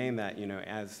that domain that,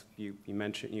 as you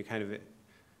mentioned, you kind of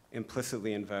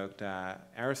implicitly invoked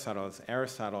Aristotle, as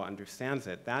Aristotle understands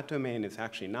it, that domain is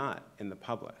actually not in the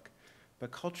public.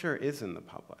 But culture is in the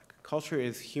public. Culture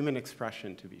is human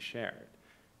expression to be shared.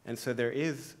 And so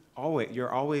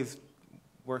you're always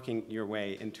working your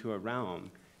way into a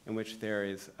realm in which there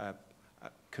is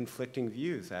conflicting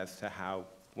views as to how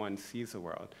one sees the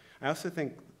world. I also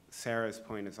think Sarah's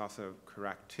point is also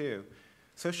correct, too.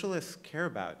 Socialists care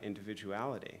about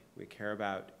individuality. We care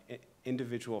about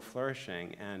individual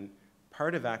flourishing, and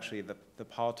part of actually the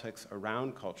politics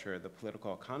around culture, the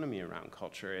political economy around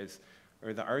culture is,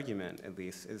 or the argument at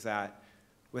least, is that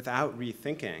without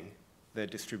rethinking the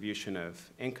distribution of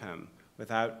income,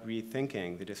 without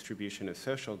rethinking the distribution of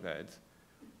social goods,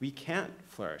 we can't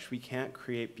flourish, we can't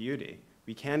create beauty,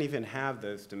 we can't even have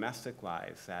those domestic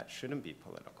lives that shouldn't be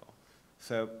political.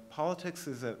 So politics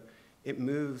it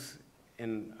moves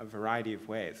in a variety of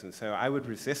ways, and so I would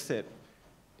resist it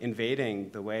invading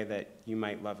the way that you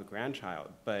might love a grandchild,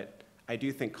 but I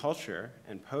do think culture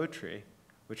and poetry,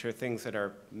 which are things that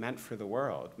are meant for the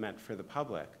world, meant for the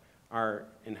public, are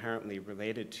inherently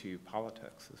related to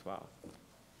politics as well.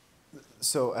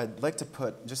 So I'd like to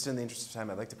put, just in the interest of time,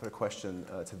 I'd like to put a question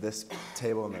to this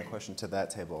table and then a question to that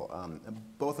table,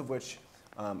 both of which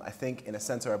I think in a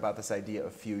sense are about this idea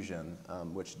of fusion,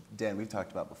 which Dan, we've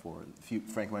talked about before,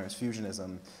 Frank Meyer's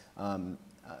fusionism.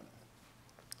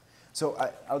 So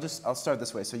I'll start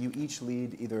this way. So you each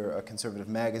lead either a conservative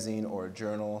magazine or a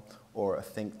journal or a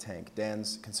think tank.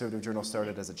 Dan's conservative journal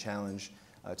started as a challenge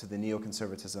to the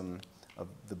neoconservatism of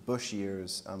the Bush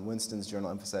years. Winston's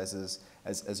journal emphasizes,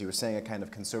 as you were saying, a kind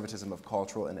of conservatism of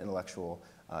cultural and intellectual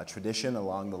tradition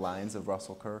along the lines of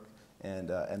Russell Kirk and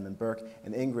Edmund Burke.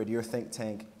 And Ingrid, your think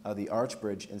tank, the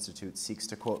Archbridge Institute, seeks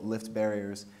to, quote, lift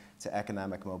barriers to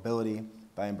economic mobility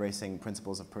by embracing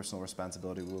principles of personal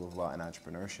responsibility, rule of law, and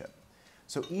entrepreneurship.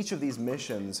 So each of these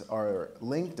missions are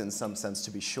linked in some sense,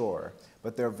 to be sure,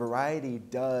 but their variety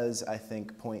does, I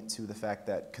think, point to the fact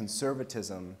that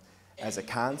conservatism as a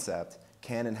concept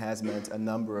can and has meant a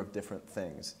number of different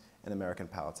things in American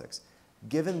politics.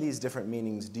 Given these different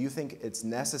meanings, do you think it's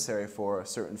necessary for a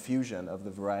certain fusion of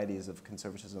the varieties of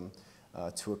conservatism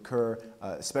to occur,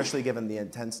 especially given the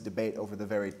intense debate over the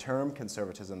very term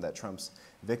conservatism that Trump's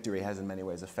victory has in many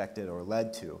ways affected or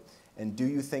led to? And do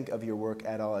you think of your work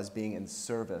at all as being in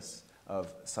service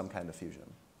of some kind of fusion?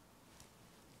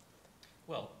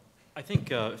 Well, I think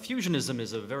fusionism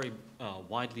is a very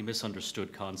widely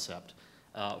misunderstood concept.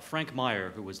 Frank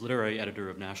Meyer, who was literary editor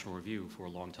of National Review for a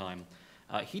long time,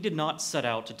 he did not set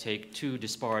out to take two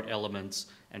disparate elements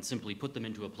and simply put them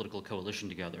into a political coalition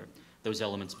together, those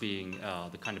elements being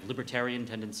the kind of libertarian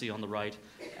tendency on the right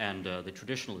and the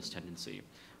traditionalist tendency.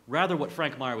 Rather, what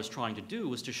Frank Meyer was trying to do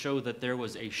was to show that there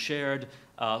was a shared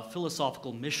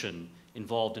philosophical mission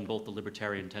involved in both the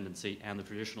libertarian tendency and the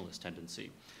traditionalist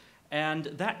tendency. And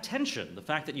that tension, the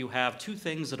fact that you have two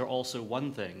things that are also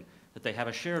one thing, that they have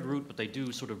a shared root but they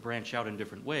do sort of branch out in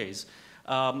different ways,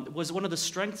 was one of the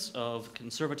strengths of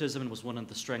conservatism and was one of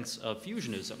the strengths of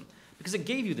fusionism, because it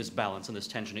gave you this balance and this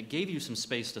tension. It gave you some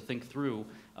space to think through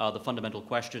the fundamental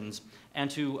questions and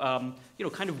to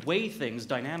kind of weigh things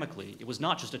dynamically. It was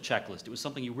not just a checklist. It was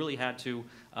something you really had to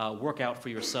work out for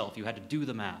yourself. You had to do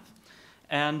the math.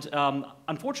 And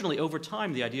unfortunately, over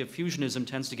time, the idea of fusionism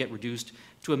tends to get reduced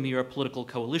to a mere political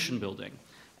coalition building.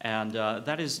 And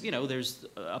that is, there's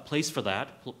a place for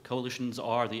that. Coalitions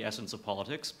are the essence of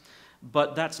politics.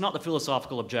 But that's not the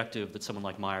philosophical objective that someone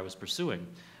like Meyer was pursuing.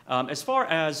 As far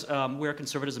as where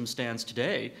conservatism stands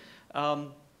today,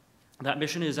 that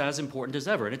mission is as important as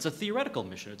ever, and it's a theoretical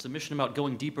mission. It's a mission about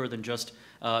going deeper than just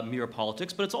mere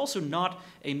politics, but it's also not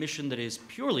a mission that is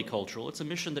purely cultural. It's a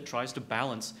mission that tries to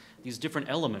balance these different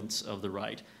elements of the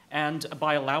right. And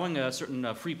by allowing a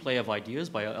certain free play of ideas,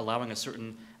 by allowing a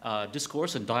certain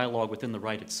discourse and dialogue within the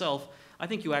right itself, I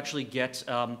think you actually get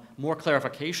more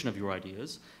clarification of your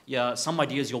ideas. Yeah, some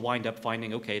ideas you'll wind up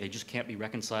finding, okay, they just can't be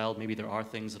reconciled. Maybe there are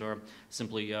things that are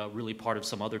simply really part of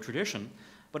some other tradition.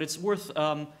 But it's worth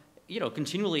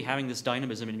continually having this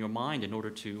dynamism in your mind in order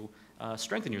to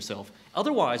strengthen yourself.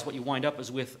 Otherwise, what you wind up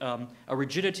is with a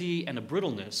rigidity and a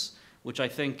brittleness, which I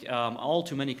think all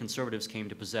too many conservatives came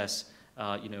to possess,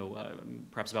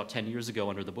 perhaps about 10 years ago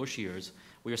under the Bush years,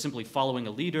 where you're simply following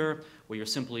a leader, where you're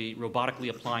simply robotically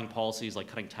applying policies like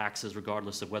cutting taxes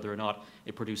regardless of whether or not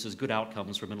it produces good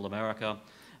outcomes for middle America.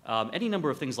 Any number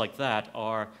of things like that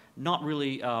are not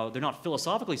really, they're not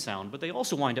philosophically sound, but they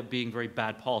also wind up being very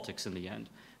bad politics in the end.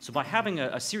 So by having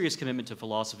a serious commitment to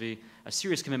philosophy, a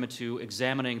serious commitment to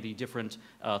examining the different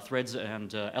threads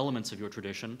and elements of your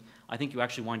tradition, I think you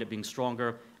actually wind up being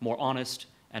stronger, more honest,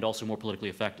 and also more politically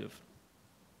effective.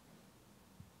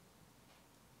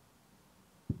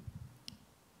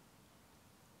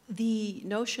 The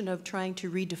notion of trying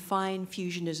to redefine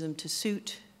fusionism to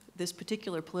suit this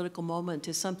particular political moment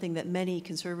is something that many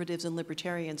conservatives and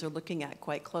libertarians are looking at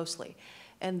quite closely.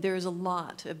 And there's a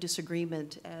lot of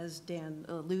disagreement, as Dan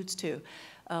alludes to,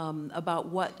 about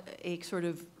what a sort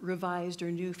of revised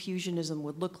or new fusionism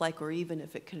would look like, or even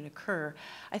if it can occur.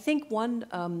 I think one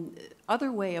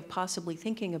other way of possibly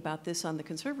thinking about this on the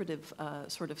conservative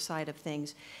sort of side of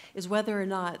things is whether or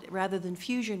not, rather than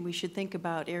fusion, we should think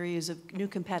about areas of new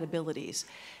compatibilities.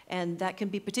 And that can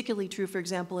be particularly true, for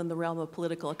example, in the realm of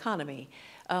political economy,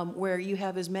 where you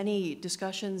have as many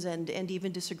discussions and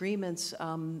even disagreements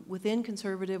within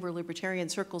conservative or libertarian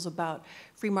circles about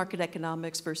free market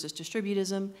economics versus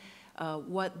distributism,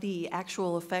 what the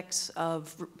actual effects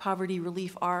of poverty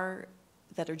relief are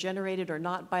that are generated or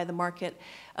not by the market.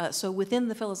 So within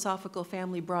the philosophical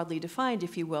family, broadly defined,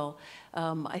 if you will,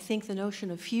 I think the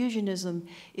notion of fusionism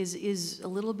is a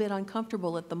little bit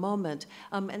uncomfortable at the moment.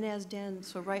 And as Dan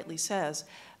so rightly says,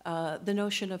 the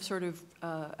notion of sort of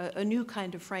a new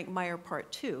kind of Frank Meyer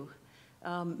Part 2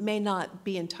 may not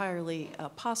be entirely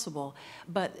possible,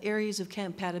 but areas of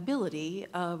compatibility,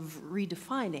 of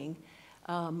redefining,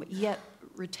 yet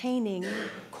retaining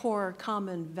core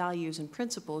common values and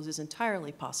principles is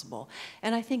entirely possible.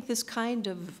 And I think this kind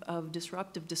of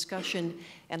disruptive discussion,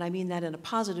 and I mean that in a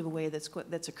positive way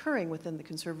that's occurring within the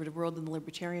conservative world and the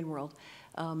libertarian world,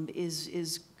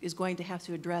 is going to have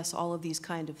to address all of these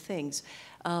kind of things.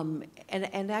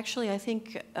 And actually, I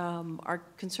think our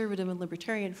conservative and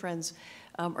libertarian friends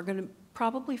are going to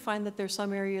probably find that there's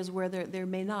some areas where there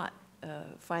may not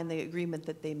find the agreement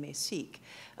that they may seek,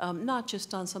 not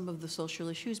just on some of the social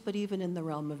issues, but even in the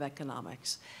realm of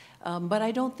economics. But I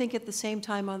don't think at the same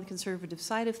time on the conservative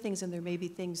side of things, and there may be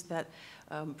things that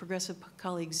progressive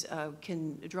colleagues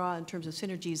can draw in terms of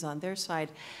synergies on their side,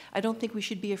 I don't think we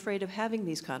should be afraid of having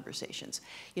these conversations.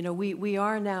 You know, we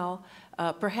are now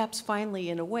perhaps finally,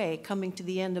 in a way, coming to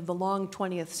the end of the long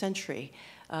 20th century.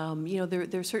 You know,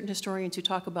 there are certain historians who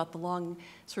talk about the long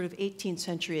sort of 18th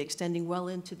century extending well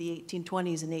into the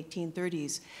 1820s and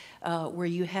 1830s, where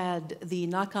you had the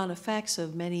knock-on effects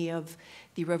of many of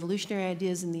the revolutionary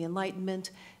ideas in the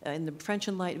Enlightenment, in the French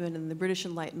Enlightenment and the British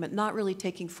Enlightenment, not really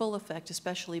taking full effect,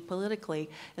 especially politically,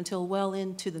 until well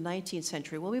into the 19th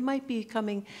century. Well, we might be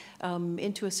coming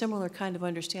into a similar kind of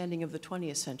understanding of the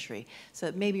 20th century. So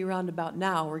that maybe around about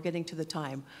now, we're getting to the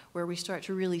time where we start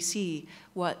to really see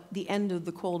what the end of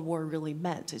the Cold War really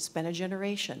meant. It's been a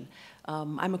generation.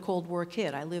 I'm a Cold War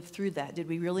kid. I lived through that. Did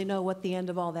we really know what the end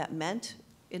of all that meant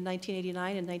in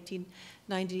 1989 and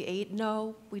 1998?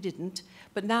 No, we didn't.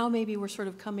 But now maybe we're sort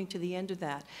of coming to the end of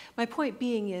that. My point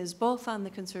being is, both on the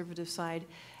conservative side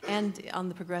and on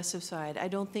the progressive side, I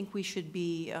don't think we should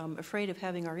be afraid of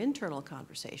having our internal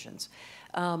conversations.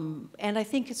 And I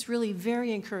think it's really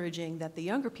very encouraging that the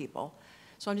younger people,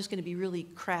 so I'm just going to be really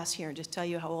crass here and just tell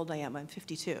you how old I am. I'm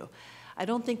 52. I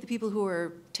don't think the people who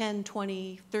are 10,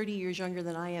 20, 30 years younger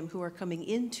than I am who are coming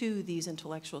into these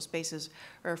intellectual spaces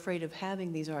are afraid of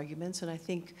having these arguments, and I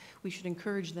think we should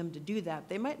encourage them to do that.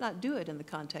 They might not do it in the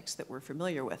context that we're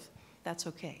familiar with. That's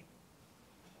okay.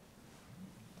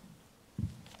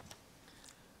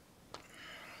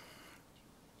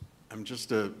 I'm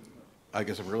just, I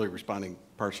guess I'm really responding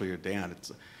partially to Dan.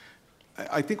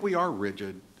 I think we are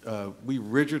rigid we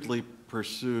rigidly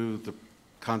pursue the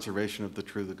conservation of the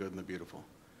true, the good, and the beautiful.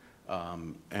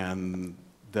 And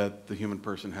that the human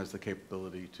person has the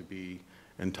capability to be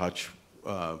in touch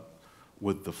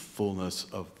with the fullness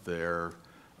of their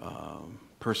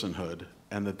personhood,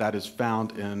 and that is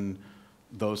found in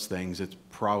those things. It's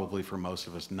probably, for most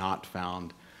of us, not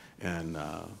found in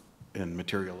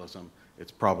materialism.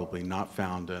 It's probably not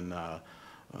found in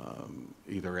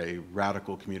either a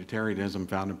radical communitarianism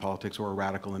found in politics or a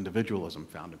radical individualism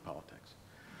found in politics.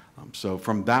 So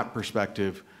from that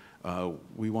perspective,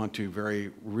 we want to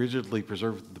very rigidly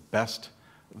preserve the best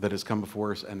that has come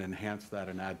before us and enhance that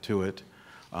and add to it.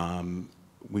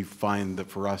 We find that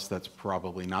for us, that's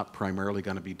probably not primarily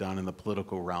going to be done in the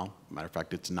political realm. Matter of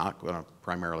fact, it's not going to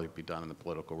primarily be done in the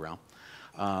political realm.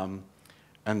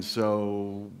 And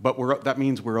so, but that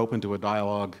means we're open to a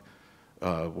dialogue,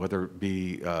 whether it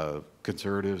be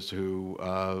conservatives who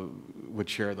would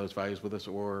share those values with us,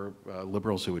 or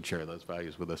liberals who would share those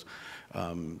values with us.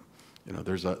 You know,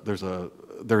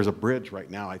 there's a bridge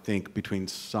right now, I think, between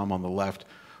some on the left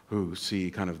who see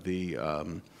kind of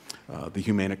the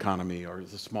humane economy, or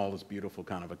the small is beautiful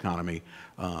kind of economy,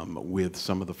 with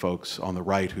some of the folks on the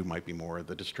right who might be more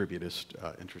the distributist,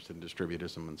 interested in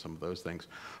distributism and some of those things,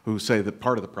 who say that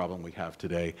part of the problem we have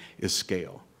today is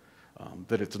scale.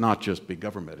 That it's not just big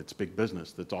government, it's big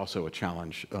business that's also a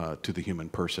challenge to the human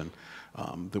person.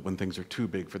 That when things are too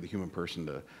big for the human person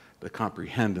to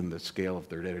comprehend in the scale of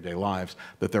their day-to-day lives,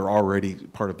 that they're already,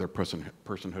 part of their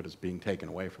personhood is being taken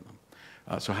away from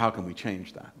them. So how can we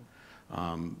change that?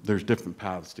 There's different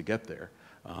paths to get there.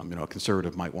 You know, a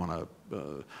conservative might want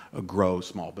to grow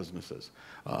small businesses.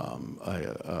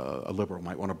 A liberal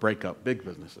might want to break up big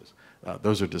businesses.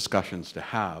 Those are discussions to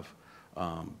have.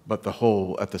 But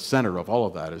at the center of all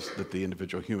of that is that the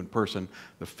individual human person,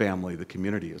 the family, the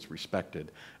community is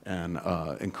respected and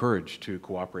encouraged to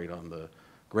cooperate on the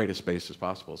greatest basis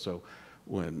possible. So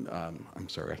when, I'm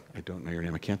sorry, I don't know your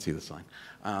name, I can't see the sign.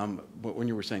 But when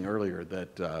you were saying earlier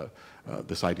that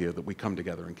this idea that we come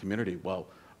together in community, well,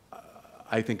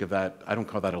 I think of that, I don't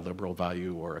call that a liberal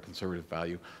value or a conservative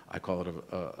value. I call it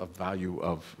a value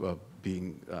of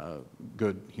being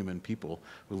good human people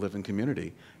who live in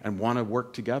community and want to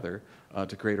work together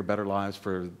to create better lives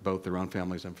for both their own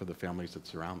families and for the families that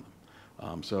surround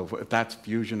them. So if that's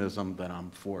fusionism, then I'm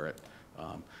for it.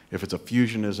 If it's a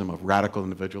fusionism of radical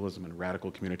individualism and radical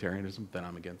communitarianism, then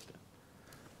I'm against it.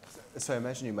 So I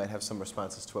imagine you might have some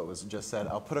responses to what was just said.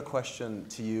 I'll put a question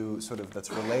to you sort of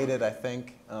that's related, I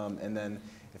think, and then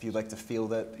if you'd like to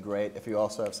field it, great. If you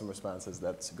also have some responses,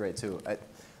 that's great too.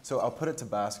 So I'll put it to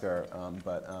Bhaskar,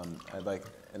 but I'd like,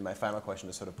 in my final question,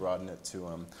 to sort of broaden it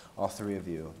to all three of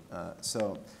you.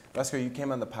 So Bhaskar, you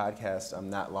came on the podcast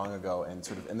not long ago and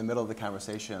sort of in the middle of the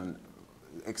conversation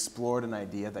explored an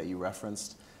idea that you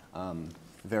referenced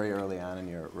very early on in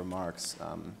your remarks.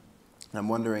 I'm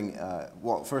wondering,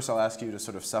 well, first I'll ask you to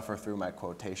sort of suffer through my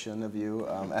quotation of you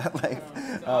at length,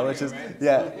 which is, Can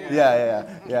you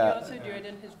also do it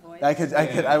in his voice?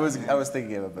 I was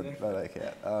thinking of it, but I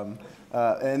can't.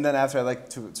 And then after, I'd like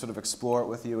to sort of explore it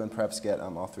with you and perhaps get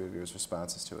all three of yours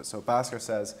responses to it. So Bhaskar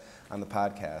says on the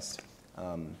podcast,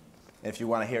 and if you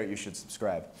want to hear it, you should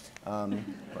subscribe.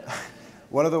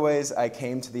 One of the ways I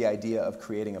came to the idea of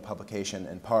creating a publication,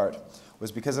 in part,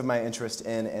 was because of my interest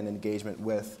in and engagement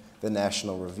with the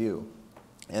National Review,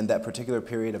 and that particular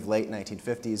period of late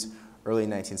 1950s, early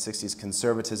 1960s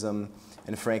conservatism,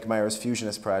 and Frank Meyer's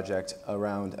fusionist project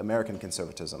around American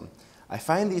conservatism. I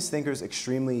find these thinkers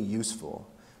extremely useful,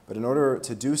 but in order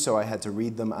to do so, I had to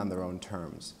read them on their own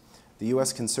terms. The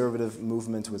U.S. conservative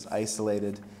movement was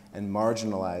isolated and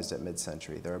marginalized at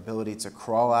mid-century. Their ability to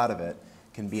crawl out of it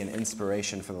can be an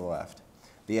inspiration for the left.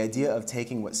 The idea of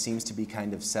taking what seems to be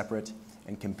kind of separate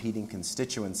and competing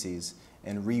constituencies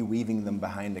and reweaving them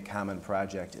behind a common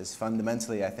project is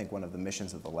fundamentally, I think, one of the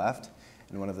missions of the left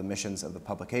and one of the missions of the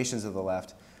publications of the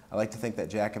left. I like to think that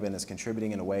Jacobin is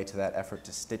contributing in a way to that effort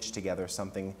to stitch together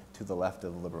something to the left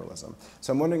of liberalism.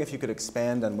 So I'm wondering if you could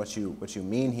expand on what you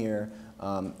mean here.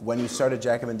 When you started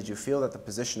Jacobin, did you feel that the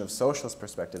position of socialist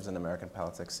perspectives in American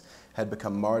politics had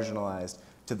become marginalized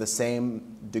to the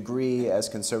same degree as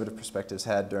conservative perspectives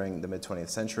had during the mid-20th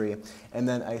century? And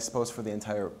then I suppose for the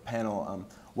entire panel,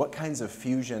 what kinds of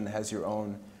fusion has your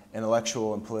own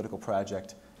intellectual and political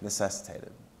project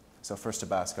necessitated? So first to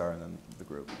Bhaskar and then the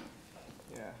group.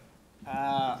 Yeah.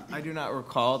 I do not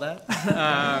recall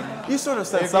that. You sort of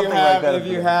said something like that. If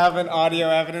you have an audio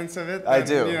evidence of it, then, I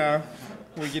do. You know,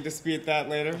 we can dispute that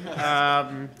later.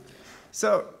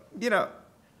 So,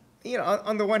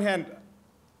 on the one hand,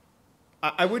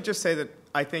 I would just say that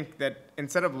I think that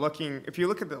instead of looking, if you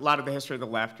look at a lot of the history of the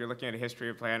left, you're looking at a history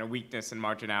of kind of weakness and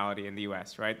marginality in the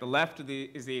US, right? The left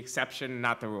is the exception,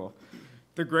 not the rule.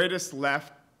 The greatest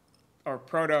left, or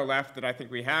proto-left that I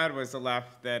think we had was the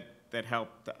left that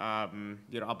helped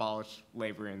abolish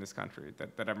slavery in this country,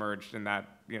 that emerged in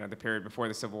that, the period before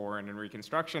the Civil War and in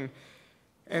Reconstruction.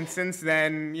 And since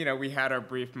then, we had our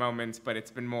brief moments, but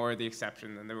it's been more the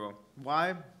exception than the rule.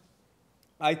 Why?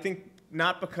 I think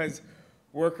not because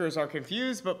workers are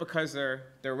confused, but because they're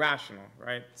rational,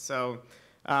 right? So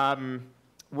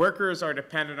workers are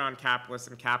dependent on capitalists,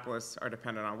 and capitalists are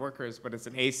dependent on workers, but it's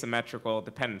an asymmetrical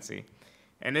dependency.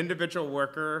 An individual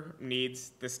worker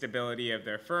needs the stability of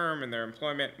their firm and their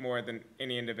employment more than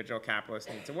any individual capitalist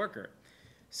needs a worker.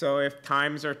 So if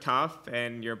times are tough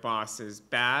and your boss is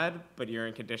bad, but you're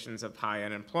in conditions of high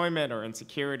unemployment or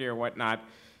insecurity or whatnot,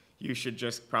 you should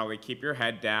just probably keep your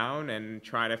head down and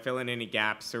try to fill in any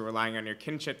gaps through relying on your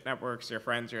kinship networks, your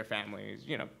friends, your families,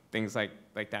 things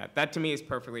like that. That to me is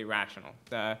perfectly rational.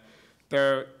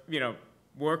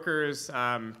 Workers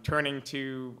turning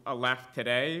to a left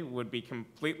today would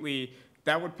be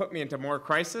that would put me into more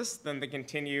crisis than the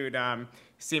continued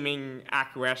seeming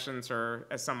acquiescence, or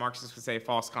as some Marxists would say,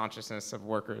 false consciousness of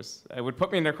workers. It would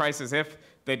put me into crisis if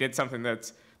they did something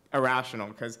that's irrational,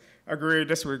 because agree or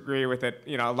disagree with it,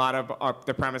 a lot of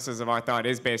the premises of our thought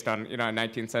is based on,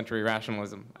 19th century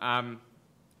rationalism.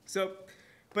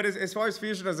 But as far as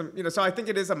fusionism, so I think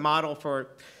it is a model for,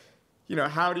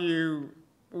 how do you,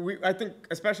 I think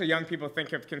especially young people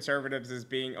think of conservatives as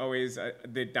being always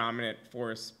the dominant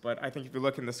force, but I think if you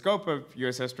look in the scope of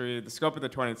US history, the scope of the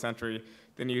 20th century,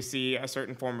 then you see a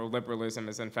certain form of liberalism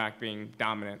as in fact being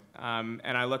dominant. And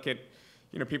I look at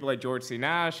people like George C.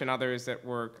 Nash and others that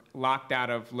were locked out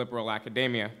of liberal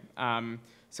academia.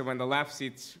 So when the left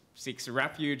seeks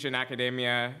refuge in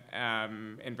academia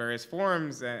in various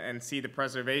forms and see the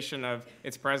preservation of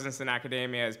its presence in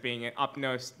academia as being an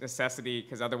utmost necessity,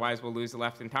 because otherwise we'll lose the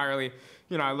left entirely,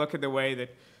 I look at the way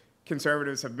that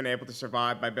conservatives have been able to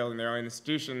survive by building their own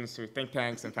institutions through think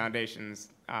tanks and foundations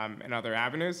and other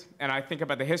avenues. And I think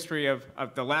about the history of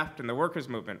the left and the workers'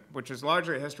 movement, which is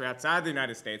largely a history outside the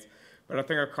United States. But I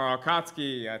think of Karl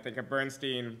Kautsky, I think of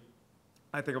Bernstein,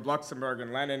 I think of Luxemburg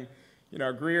and Lenin.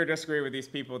 Agree or disagree with these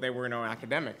people, they were no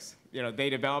academics. They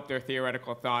developed their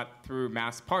theoretical thought through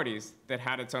mass parties that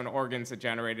had its own organs that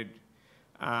generated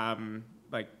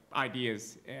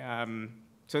ideas.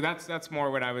 So that's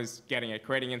more what I was getting at,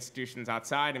 creating institutions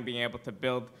outside and being able to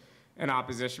build an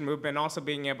opposition movement, and also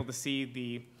being able to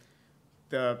see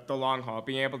the long haul,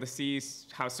 being able to see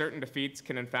how certain defeats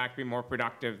can in fact be more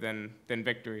productive than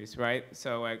victories, right?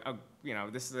 So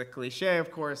this is a cliche,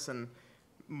 of course, and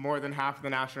more than half of the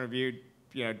National Review,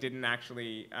 didn't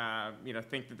actually,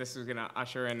 think that this was going to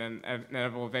usher in an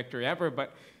inevitable victory ever.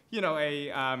 But, a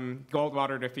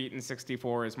Goldwater defeat in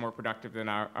 '64 is more productive than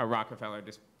a Rockefeller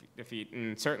defeat,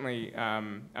 and certainly a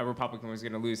Republican was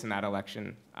going to lose in that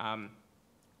election.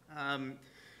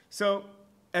 So,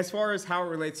 as far as how it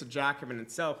relates to Jacobin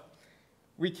itself,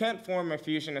 we can't form a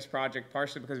fusionist project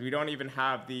partially because we don't even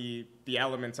have the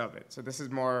elements of it. So this is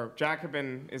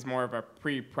Jacobin is more of a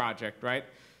pre-project, right?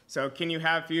 So can you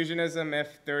have fusionism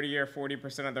if 30 or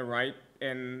 40% of the right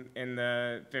in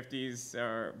the 50s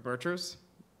are birchers?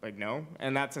 No.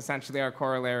 And that's essentially our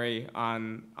corollary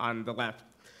on the left.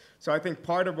 So I think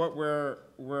part of what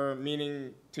we're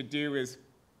meaning to do is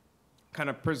kind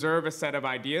of preserve a set of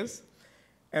ideas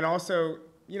and also,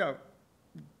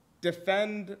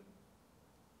 defend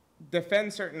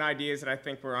certain ideas that I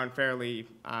think were unfairly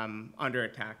under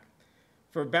attack.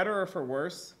 For better or for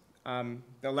worse,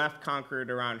 the left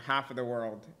conquered around half of the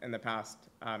world in the past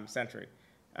century.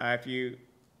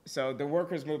 So the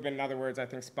workers' movement, in other words, I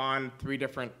think spawned 3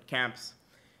 different camps.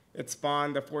 It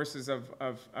spawned the forces of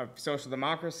social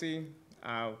democracy,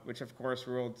 which of course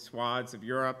ruled swaths of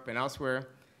Europe and elsewhere.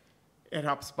 It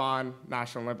helped spawn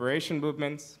national liberation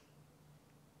movements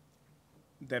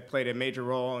that played a major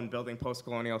role in building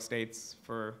post-colonial states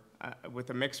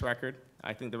with a mixed record.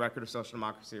 I think the record of social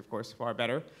democracy, of course, is far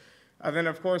better. Then,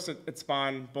 of course, it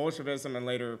spawned Bolshevism and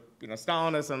later,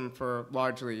 Stalinism for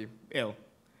largely ill.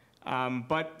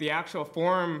 But the actual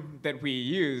form that we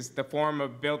used, the form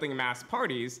of building mass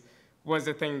parties, was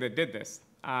the thing that did this.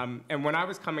 And when I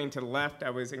was coming to the left,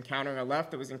 I was encountering a left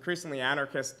that was increasingly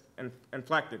anarchist and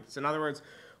inflected. So in other words,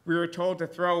 we were told to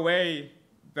throw away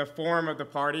the form of the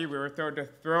party. We were told to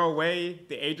throw away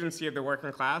the agency of the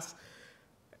working class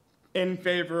in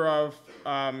favor of,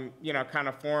 kind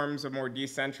of forms of more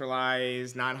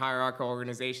decentralized, non-hierarchical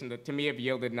organization that to me have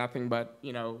yielded nothing but,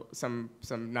 some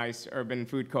nice urban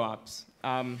food co-ops.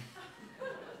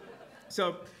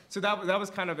 So So that was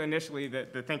kind of initially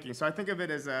the thinking. So I think of it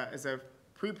as a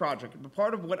pre-project. But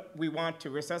part of what we want to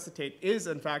resuscitate is,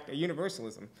 in fact, a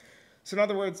universalism. So in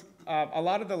other words, a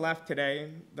lot of the left today,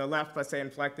 the left, let's say,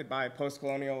 inflected by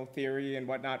post-colonial theory and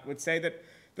whatnot, would say that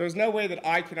there's no way that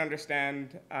I can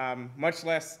understand, much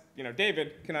less,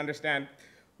 David can understand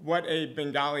what a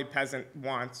Bengali peasant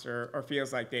wants or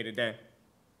feels like day to day.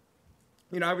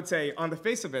 I would say on the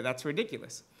face of it, that's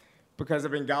ridiculous, because a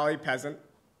Bengali peasant,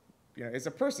 is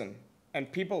a person,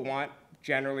 and people want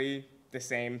generally the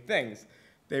same things.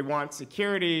 They want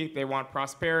security, they want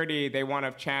prosperity, they want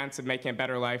a chance of making a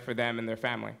better life for them and their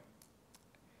family.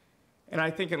 And I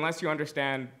think unless you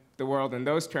understand the world in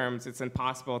those terms, it's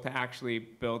impossible to actually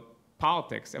build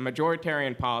politics. And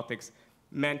majoritarian politics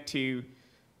meant to,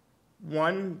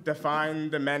 one, define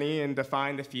the many and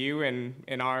define the few, and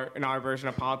in our version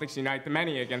of politics, unite the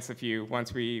many against the few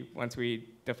once we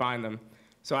define them.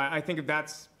 So I think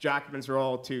that's Jacobin's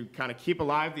role, to kind of keep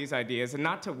alive these ideas, and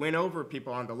not to win over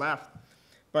people on the left,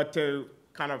 but to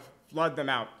kind of flood them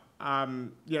out.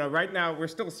 Right now, we're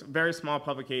still a very small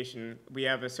publication. We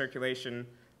have a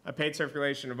paid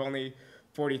circulation of only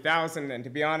 40,000, and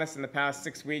to be honest, in the past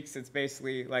 6 weeks, it's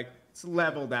basically it's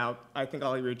leveled out. I think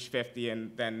I'll reach 50,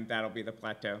 and then that'll be the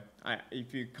plateau.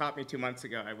 If you caught me 2 months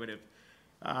ago, I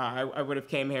would have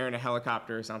came here in a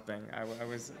helicopter or something.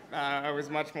 I was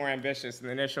much more ambitious in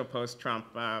the initial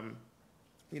post-Trump, bump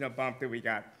that we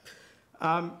got.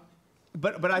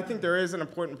 But I think there is an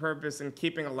important purpose in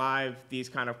keeping alive these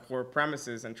kind of core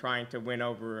premises and trying to win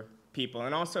over people,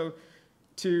 and also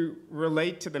to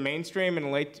relate to the mainstream and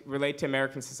relate to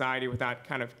American society without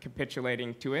kind of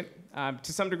capitulating to it.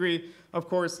 To some degree, of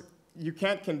course, you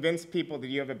can't convince people that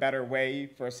you have a better way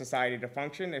for a society to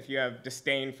function if you have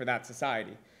disdain for that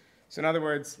society. So in other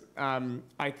words,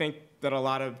 I think that a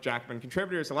lot of Jacobin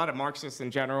contributors, a lot of Marxists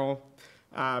in general,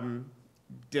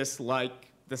 dislike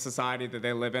the society that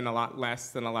they live in a lot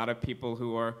less than a lot of people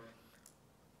who are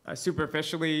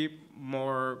superficially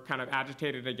more kind of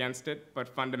agitated against it, but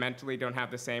fundamentally don't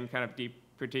have the same kind of deep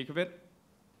critique of it.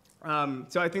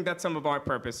 So I think that's some of our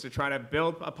purpose, to try to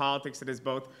build a politics that is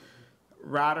both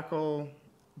radical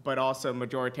but also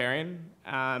majoritarian.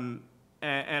 And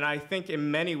I think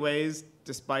in many ways,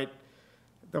 despite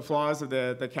the flaws of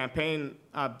the campaign,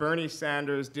 Bernie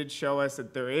Sanders did show us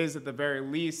that there is, at the very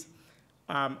least,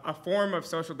 a form of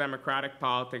social democratic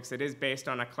politics that is based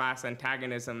on a class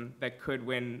antagonism that could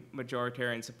win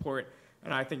majoritarian support.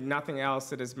 And I think nothing else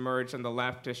that has emerged on the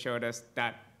left has showed us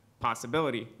that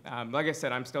possibility. Like I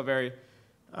said, I'm still very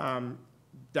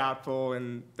doubtful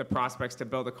in the prospects to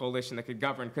build a coalition that could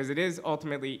govern, because it is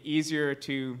ultimately easier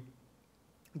to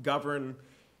govern,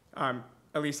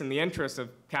 at least in the interests of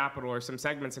capital or some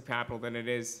segments of capital, than it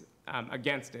is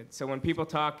against it. So when people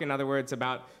talk, in other words,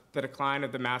 about the decline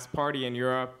of the mass party in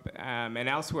Europe and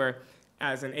elsewhere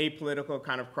as an apolitical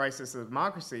kind of crisis of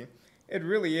democracy, it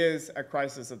really is a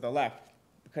crisis of the left.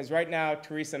 Because right now,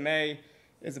 Theresa May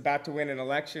is about to win an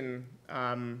election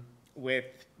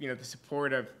with the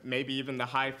support of maybe even the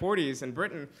high 40s in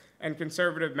Britain, and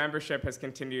conservative membership has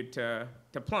continued to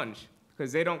plunge,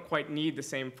 because they don't quite need the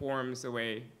same forms the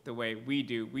way we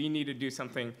do. We need to do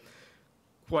something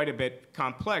quite a bit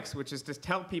complex, which is to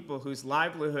tell people whose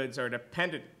livelihoods are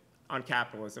dependent on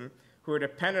capitalism, who are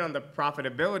dependent on the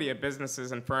profitability of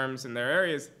businesses and firms in their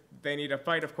areas, they need to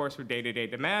fight, of course, for day-to-day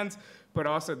demands, but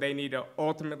also they need to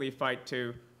ultimately fight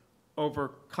to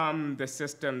overcome the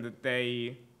system that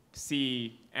they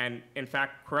see, and in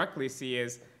fact correctly see,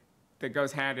 as that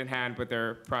goes hand in hand with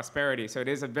their prosperity. So it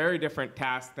is a very different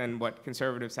task than what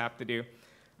conservatives have to do.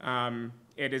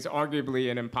 It is arguably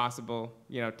an impossible,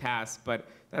 task, but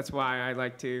that's why I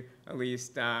like to at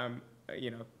least, kind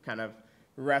of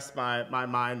rest my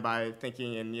mind by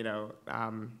thinking in,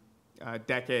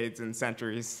 decades and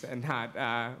centuries, and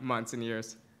not months and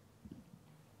years.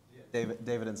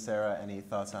 David and Sarah, any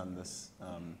thoughts on this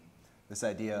this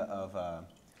idea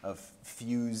of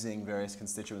fusing various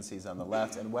constituencies on the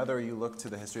left, and whether you look to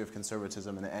the history of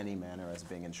conservatism in any manner as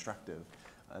being instructive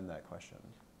in that question?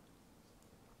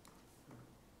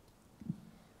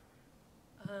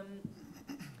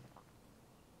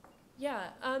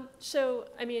 So,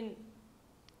 I mean,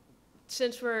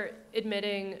 since we're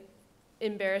admitting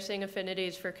embarrassing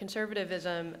affinities for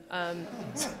conservatism,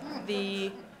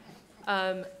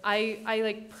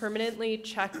 I permanently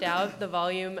checked out the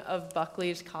volume of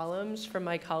Buckley's columns from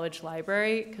my college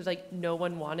library, because no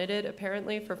one wanted it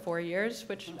apparently for 4 years,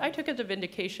 which I took as a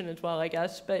vindication as well, I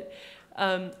guess. But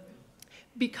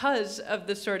because of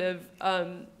the sort of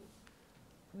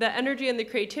the energy and the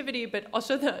creativity, but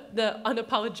also the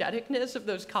unapologeticness of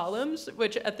those columns,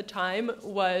 which at the time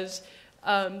was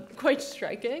quite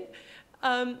striking.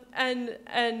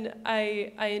 And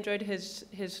I enjoyed his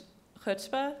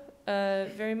chutzpah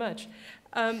very much.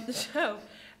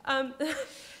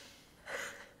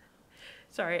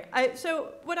 Sorry.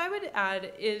 So what I would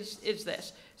add is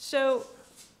this. So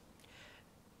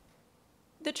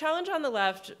the challenge on the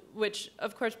left, which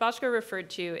of course Bhaskar referred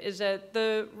to, is that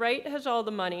the right has all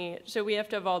the money, so we have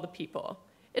to have all the people.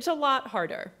 It's a lot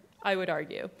harder, I would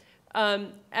argue.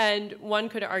 And one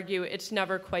could argue it's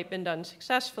never quite been done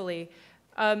successfully.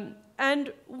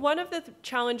 And one of the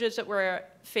challenges that we're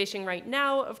facing right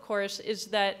now, of course, is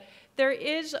that there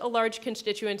is a large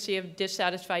constituency of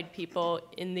dissatisfied people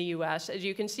in the US, as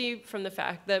you can see from the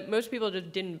fact that most people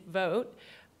just didn't vote.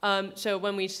 So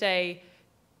when we say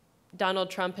Donald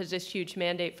Trump has this huge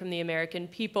mandate from the American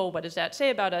people, what does that say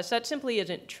about us? That simply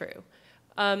isn't true.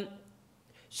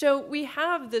 So we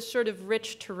have this sort of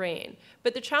rich terrain,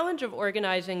 but the challenge of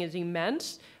organizing is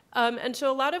immense. And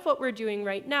so a lot of what we're doing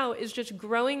right now is just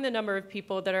growing the number of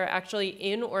people that are actually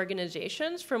in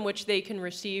organizations from which they can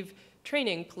receive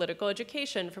training, political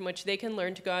education, from which they can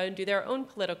learn to go out and do their own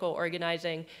political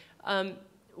organizing.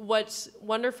 What's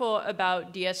wonderful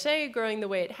about DSA growing the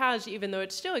way it has, even though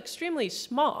it's still extremely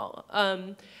small,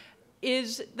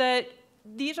 is that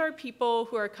these are people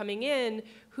who are coming in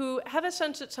who have a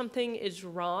sense that something is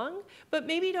wrong, but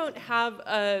maybe don't have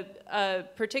a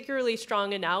particularly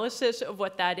strong analysis of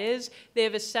what that is. They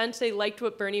have a sense, they liked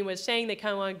what Bernie was saying, they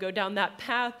kind of want to go down that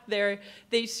path.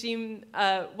 They seem,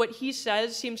 what he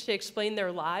says seems to explain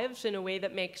their lives in a way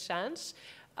that makes sense.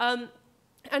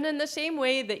 And in the same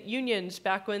way that unions,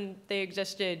 back when they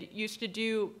existed, used to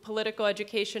do political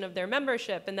education of their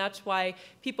membership, and that's why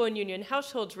people in union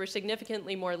households were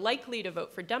significantly more likely to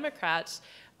vote for Democrats,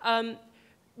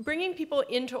 bringing people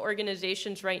into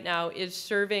organizations right now is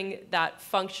serving that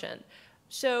function.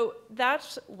 So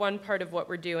that's one part of what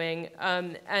we're doing,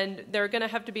 and there are going to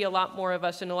have to be a lot more of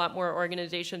us in a lot more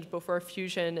organizations before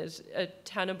fusion is a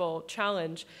tenable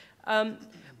challenge.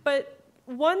 But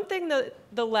one thing that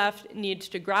the left needs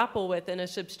to grapple with in a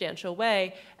substantial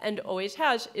way, and always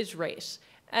has, is race.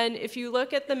 And if you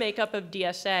look at the makeup of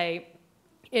DSA,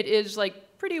 it is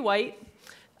like pretty white.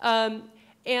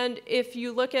 And if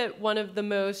you look at one of the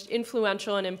most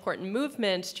influential and important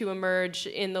movements to emerge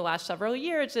in the last several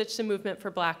years, it's the movement for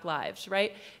Black Lives,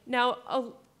 right?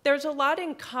 Now, there's a lot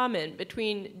in common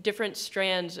between different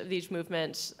strands of these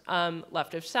movements,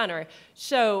 left of center.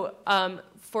 So,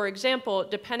 for example,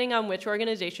 depending on which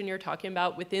organization you're talking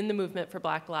about within the movement for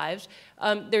Black Lives,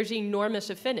 there's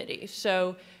enormous affinity.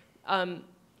 So,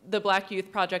 the Black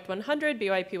Youth Project 100,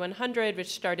 BYP 100, which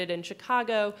started in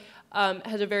Chicago,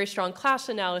 has a very strong class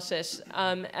analysis,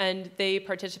 and they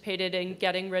participated in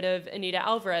getting rid of Anita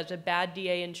Alvarez, a bad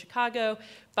DA in Chicago,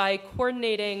 by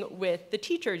coordinating with the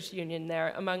teachers union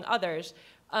there, among others.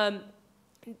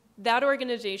 That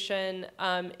organization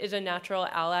is a natural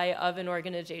ally of an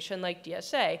organization like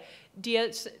DSA.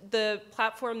 The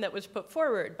platform that was put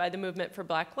forward by the Movement for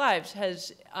Black Lives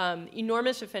has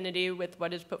enormous affinity with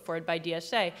what is put forward by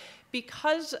DSA.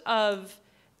 Because of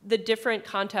the different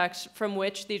contexts from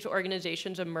which these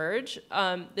organizations emerge,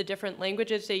 the different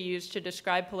languages they use to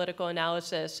describe political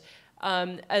analysis,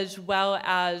 as well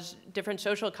as different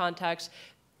social contexts,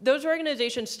 those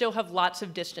organizations still have lots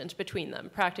of distance between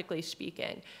them, practically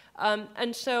speaking.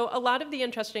 And so a lot of the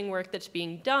interesting work that's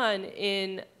being done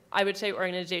in, I would say,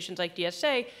 organizations like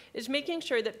DSA is making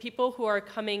sure that people who are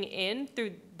coming in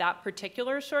through that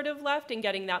particular sort of left and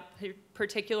getting that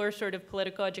particular sort of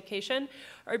political education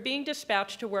are being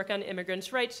dispatched to work on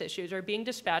immigrants' rights issues, or being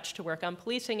dispatched to work on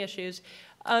policing issues,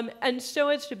 and so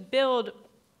as to build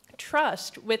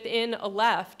trust within a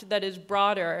left that is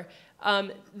broader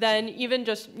than even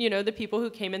just, the people who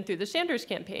came in through the Sanders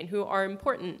campaign, who are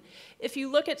important. If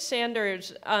you look at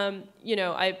Sanders,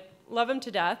 I love him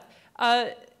to death.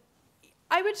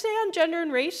 I would say on gender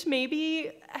and race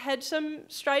maybe had some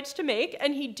strides to make,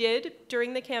 and he did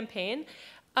during the campaign.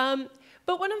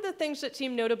 But one of the things that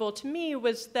seemed notable to me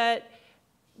was that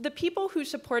the people who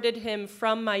supported him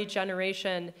from my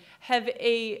generation have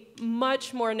a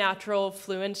much more natural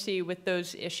fluency with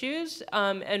those issues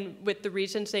and with the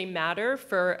reasons they matter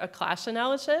for a class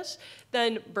analysis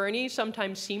than Bernie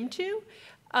sometimes seemed to.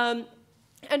 And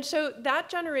so that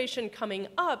generation coming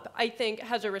up, I think,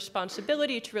 has a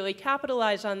responsibility to really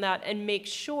capitalize on that and make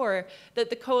sure that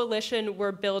the coalition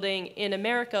we're building in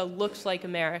America looks like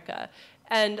America.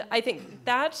 And I think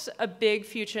that's a big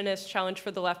futurist challenge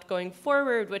for the left going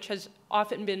forward, which has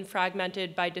often been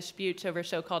fragmented by disputes over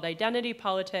so-called identity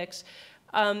politics.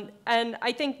 And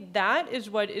I think that is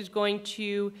what is going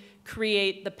to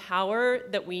create the power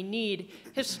that we need.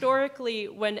 Historically,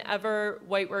 whenever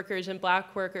white workers and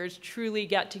black workers truly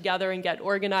get together and get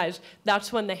organized,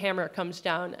 that's when the hammer comes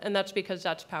down, and that's because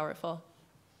that's powerful.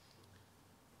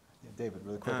 Yeah, David,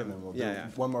 really quick, and then we'll do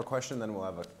one more question, then we'll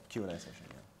have a Q&A session.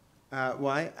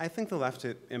 Well, I think the left,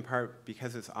 in part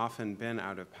because it's often been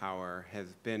out of power,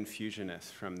 has been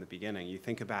fusionist from the beginning. You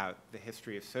think about the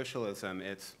history of socialism,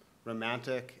 it's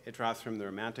romantic, it draws from the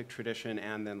romantic tradition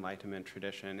and the Enlightenment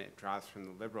tradition, it draws from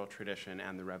the liberal tradition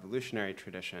and the revolutionary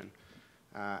tradition.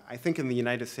 I think in the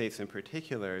United States in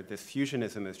particular, this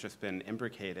fusionism has just been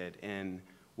imbricated in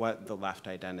what the left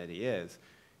identity is.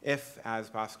 If, as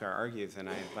Bhaskar argues, and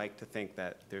I like to think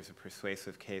that there's a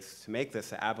persuasive case to make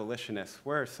this, the abolitionists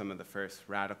were some of the first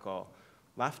radical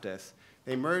leftists,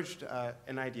 they merged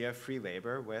an idea of free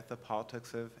labor with a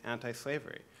politics of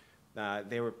anti-slavery.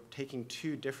 They were taking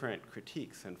two different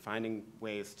critiques and finding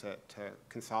ways to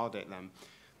consolidate them.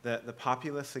 The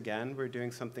populists, again, were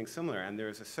doing something similar, and there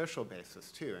was a social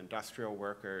basis, too, industrial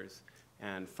workers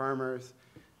and farmers.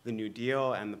 The New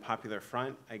Deal and the Popular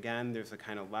Front, again, there's a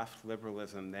kind of left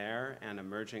liberalism there and a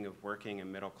merging of working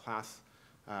and middle class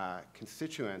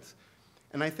constituents.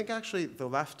 And I think actually the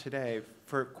left today,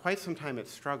 for quite some time it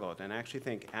struggled, and I actually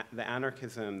think the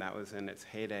anarchism that was in its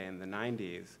heyday in the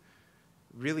 90s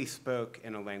really spoke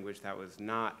in a language that was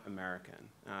not American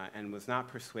and was not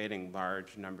persuading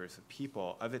large numbers of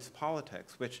people of its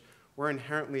politics, which were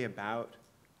inherently about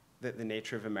the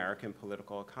nature of American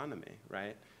political economy,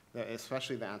 right?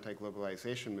 Especially the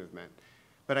anti-globalization movement.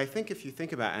 But I think if you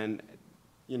think about, and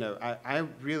you know, I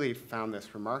really found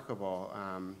this remarkable,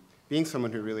 being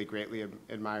someone who really greatly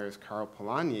admires Karl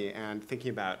Polanyi and thinking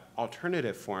about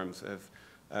alternative forms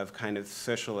of kind of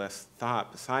socialist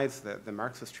thought besides the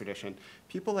Marxist tradition,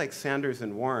 people like Sanders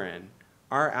and Warren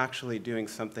are actually doing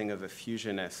something of a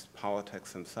fusionist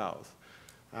politics themselves.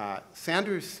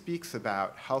 Sanders speaks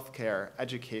about healthcare,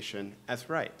 education as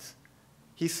rights.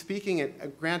 He's speaking,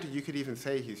 granted, you could even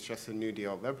say he's just a New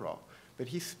Deal liberal, but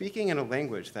he's speaking in a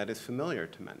language that is familiar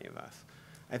to many of us.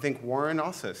 I think Warren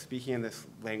also speaking in this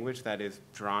language that is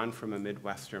drawn from a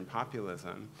Midwestern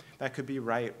populism that could be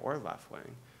right or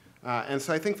left-wing. And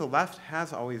so I think the left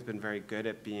has always been very good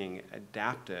at being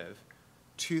adaptive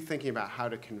to thinking about how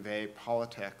to convey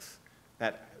politics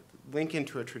that link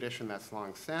into a tradition that's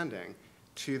long-standing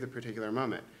to the particular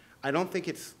moment. I don't think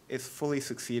it's fully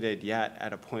succeeded yet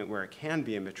at a point where it can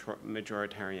be a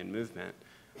majoritarian movement.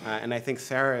 And I think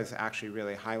Sarah has actually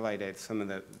really highlighted some of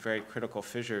the very critical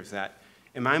fissures that,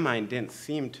 in my mind, didn't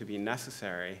seem to be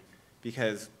necessary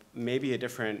because maybe a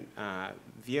different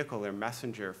vehicle or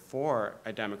messenger for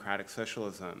a democratic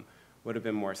socialism would have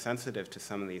been more sensitive to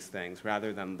some of these things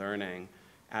rather than learning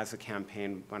as the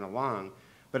campaign went along.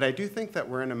 But I do think that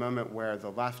we're in a moment where the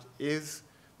left is,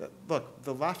 look,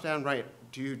 the left and right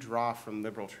do draw from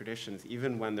liberal traditions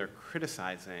even when they're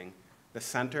criticizing the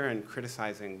center and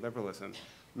criticizing liberalism.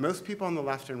 Most people on the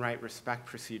left and right respect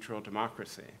procedural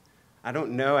democracy. I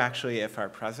don't know actually if our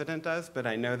president does, but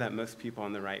I know that most people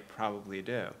on the right probably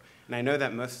do. And I know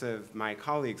that most of my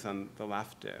colleagues on the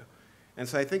left do. And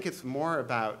so I think it's more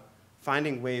about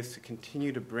finding ways to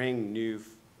continue to bring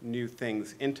new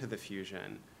things into the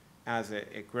fusion as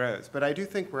it grows. But I do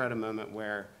think we're at a moment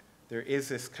where there is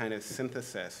this kind of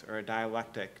synthesis or a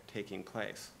dialectic taking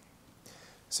place.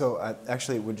 So I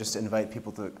actually would just invite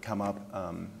people to come up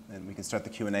and we can start the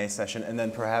Q&A session. And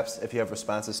then perhaps if you have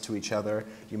responses to each other,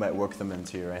 you might work them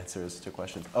into your answers to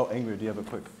questions. Oh, Ingrid, do you have a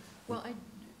quick? Well,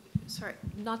 sorry,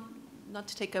 not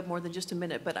to take up more than just a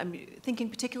minute, but I'm thinking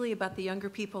particularly about the younger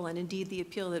people and indeed the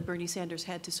appeal that Bernie Sanders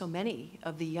had to so many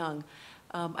of the young.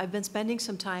 I've been spending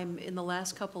some time in the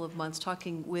last couple of months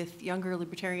talking with younger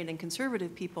libertarian and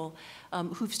conservative people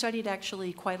who've studied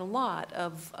actually quite a lot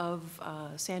of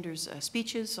Sanders'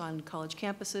 speeches on college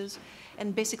campuses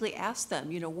and basically asked them,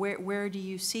 you know, where do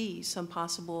you see some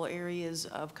possible areas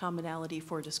of commonality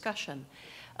for discussion?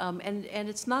 And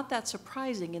it's not that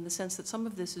surprising in the sense that some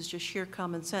of this is just sheer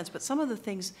common sense, but some of the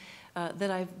things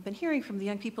that I've been hearing from the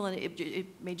young people, and it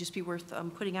may just be worth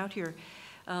putting out here,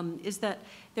 is that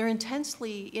they're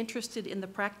intensely interested in the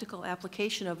practical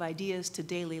application of ideas to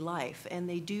daily life, and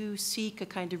they do seek a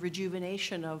kind of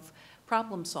rejuvenation of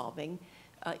problem solving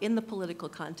in the political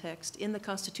context, in the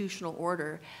constitutional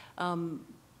order,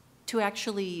 to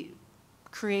actually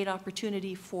create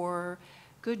opportunity for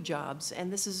good jobs.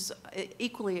 And this is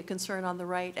equally a concern on the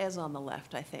right as on the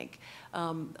left, I think.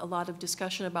 A lot of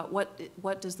discussion about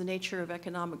what does the nature of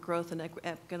economic growth and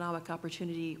economic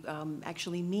opportunity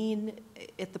actually mean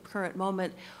at the current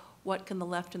moment. What can the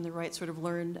left and the right sort of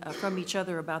learn from each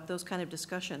other about those kind of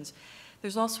discussions?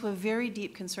 There's also a very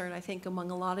deep concern, I think, among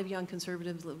a lot of young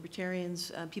conservative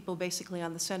libertarians, people basically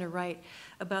on the center right,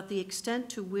 about the extent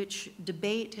to which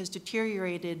debate has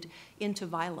deteriorated into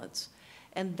violence,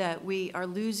 and that we are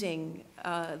losing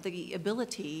the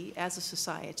ability as a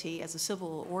society, as a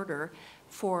civil order,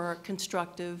 for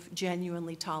constructive,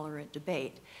 genuinely tolerant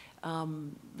debate.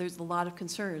 There's a lot of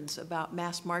concerns about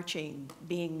mass marching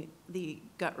being the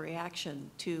gut reaction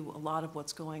to a lot of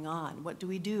what's going on. What do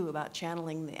we do about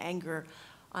channeling the anger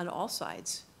on all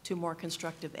sides to more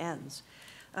constructive ends?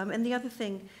 And the other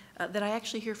thing that I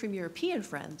actually hear from European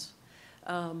friends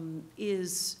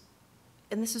is,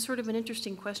 and this is sort of an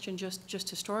interesting question just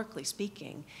historically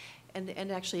speaking,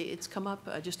 and actually it's come up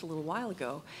just a little while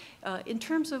ago, in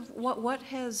terms of what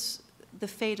has the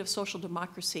fate of social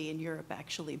democracy in Europe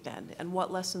actually been, and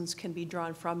what lessons can be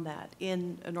drawn from that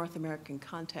in a North American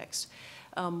context.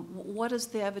 What does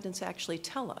the evidence actually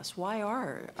tell us? Why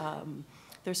are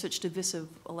there such divisive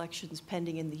elections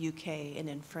pending in the UK and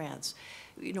in France?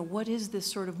 You know, what is this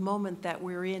sort of moment that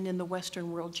we're in the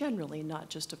Western world generally, not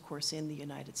just, of course, in the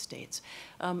United States?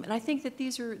 And I think that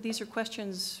these are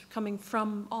questions coming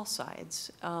from all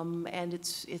sides, and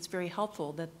it's very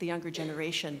helpful that the younger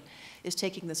generation is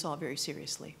taking this all very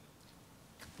seriously.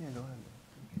 Yeah, go ahead.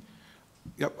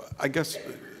 Yep, I guess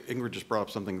Ingrid just brought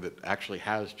up something that actually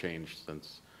has changed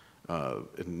since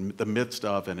in the midst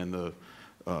of and in the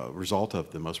result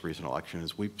of the most recent election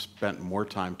is we've spent more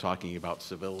time talking about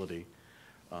civility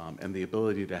and the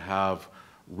ability to have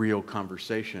real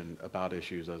conversation about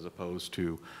issues as opposed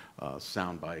to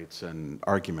sound bites and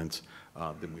arguments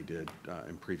than we did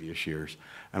in previous years.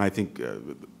 And I think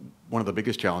one of the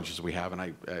biggest challenges we have, and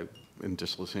I in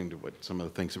just listening to what some of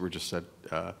the things that were just said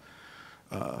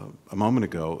a moment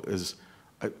ago, is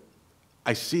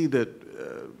I see that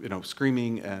you know,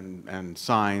 screaming and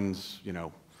signs, you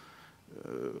know,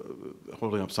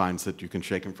 holding up signs that you can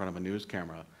shake in front of a news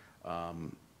camera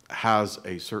has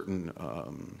a certain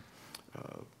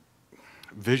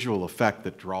visual effect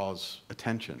that draws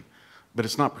attention, but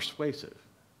it's not persuasive.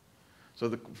 So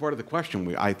the part of the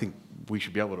question I think we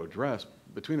should be able to address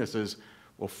between us is,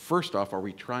 well, first off, are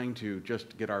we trying to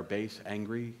just get our base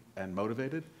angry and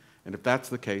motivated? And if that's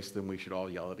the case, then we should all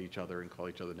yell at each other and call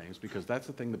each other names, because that's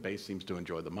the thing the base seems to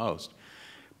enjoy the most.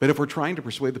 But if we're trying to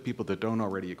persuade the people that don't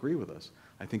already agree with us,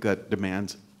 I think that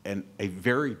demands a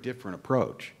very different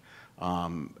approach.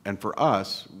 And for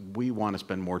us, we want to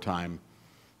spend more time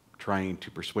trying to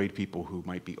persuade people who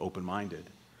might be open-minded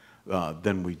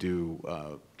than we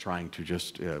do trying to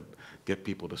just get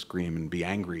people to scream and be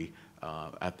angry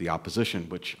at the opposition,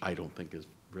 which I don't think is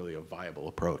really a viable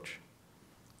approach.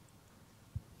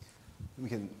 We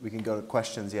can go to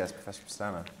questions. Yes, Professor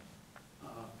Pastana.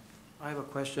 I have a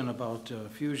question about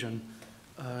fusion.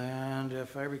 And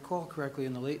if I recall correctly,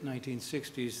 in the late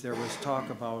 1960s, there was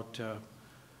talk about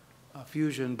a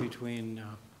fusion between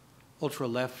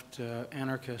ultra-left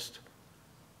anarchist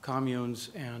communes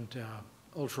and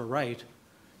ultra-right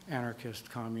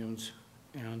anarchist communes.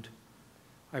 And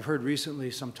I've heard recently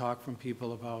some talk from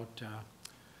people about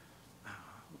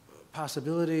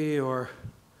possibility or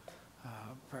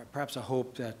perhaps a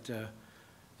hope that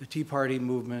the Tea Party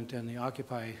movement and the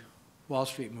Occupy Wall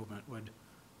Street movement would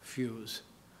fuse.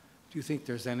 Do you think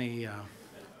there's any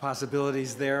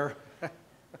possibilities there?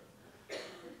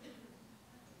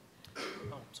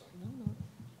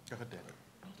 Go ahead, David.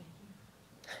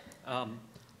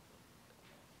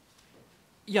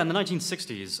 Yeah, in the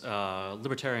 1960s,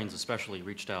 libertarians especially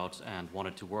reached out and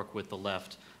wanted to work with the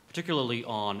left, particularly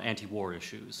on anti-war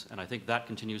issues. And I think that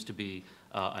continues to be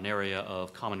an area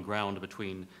of common ground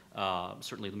between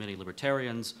certainly many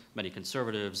libertarians, many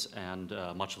conservatives, and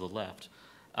much of the left.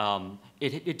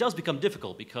 It does become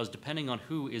difficult because depending on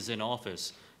who is in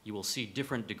office, you will see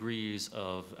different degrees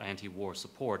of anti-war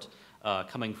support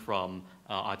coming from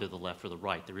either the left or the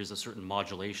right. There is a certain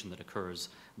modulation that occurs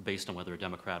based on whether a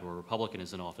Democrat or a Republican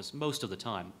is in office most of the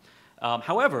time.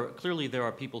 However, clearly there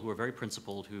are people who are very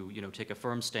principled who, you know, take a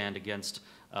firm stand against,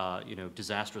 you know,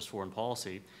 disastrous foreign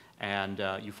policy, and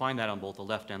you find that on both the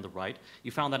left and the right.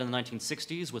 You found that in the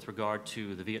 1960s with regard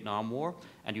to the Vietnam War,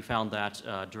 and you found that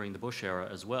during the Bush era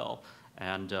as well.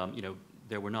 And you know,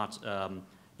 there were not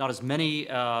as many,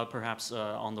 perhaps,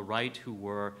 on the right who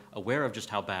were aware of just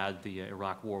how bad the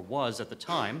Iraq War was at the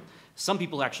time. Some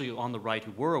people actually on the right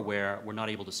who were aware were not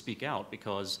able to speak out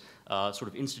because sort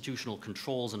of institutional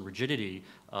controls and rigidity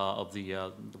of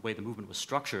the way the movement was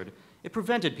structured, it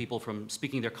prevented people from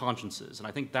speaking their consciences. And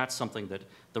I think that's something that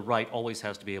the right always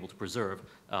has to be able to preserve,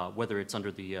 whether it's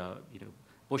under the you know,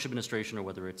 Bush administration or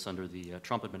whether it's under the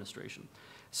Trump administration.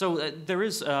 So there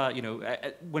is, you know,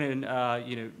 when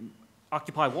you know,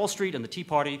 Occupy Wall Street and the Tea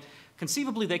Party,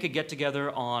 conceivably they could get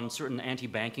together on certain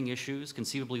anti-banking issues.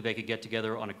 Conceivably they could get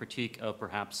together on a critique of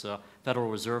perhaps Federal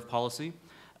Reserve policy.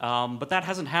 But that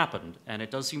hasn't happened, and it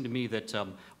does seem to me that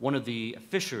one of the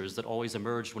fissures that always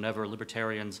emerged whenever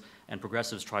libertarians and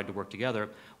progressives tried to work together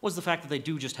was the fact that they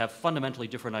do just have fundamentally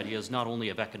different ideas, not only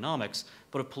of economics,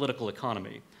 but of political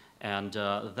economy. And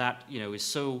that, is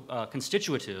so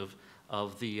constitutive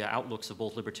of the outlooks of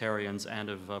both libertarians and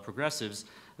of progressives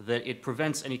that it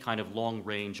prevents any kind of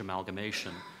long-range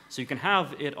amalgamation. So you can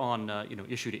have it on,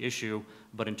 issue to issue,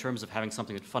 but in terms of having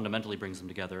something that fundamentally brings them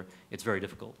together, it's very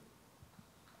difficult.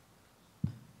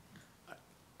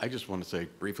 I just want to say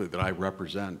briefly that I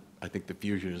represent, I think, the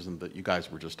fusionism that you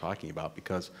guys were just talking about,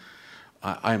 because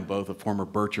I am both a former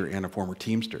Bircher and a former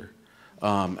Teamster.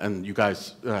 And you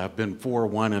guys have been for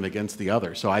one and against the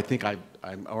other. So I think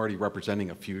I'm already representing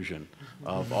a fusion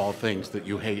of all things that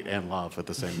you hate and love at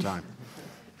the same time.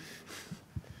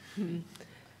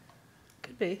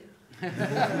 Could be.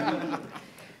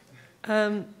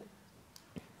 I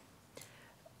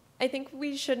think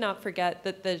we should not forget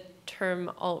that the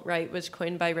term alt-right was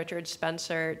coined by Richard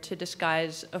Spencer to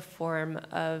disguise a form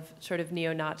of sort of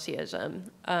neo-Nazism.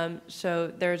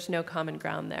 So there's no common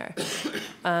ground there.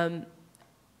 And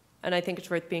I think it's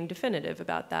worth being definitive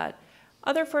about that.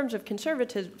 Other forms of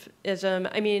conservatism,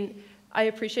 I mean, I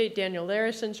appreciate Daniel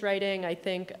Larison's writing. I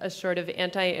think a sort of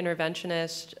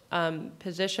anti-interventionist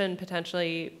position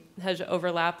potentially has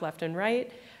overlap left and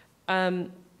right.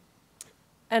 And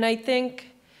I think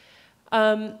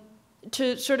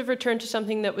to sort of return to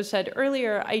something that was said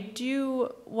earlier, I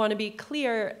do want to be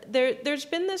clear, there's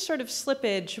been this sort of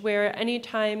slippage where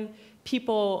anytime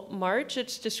people march,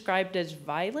 it's described as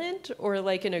violent or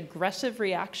like an aggressive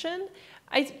reaction.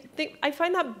 I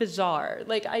find that bizarre.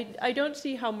 Like, I don't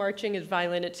see how marching is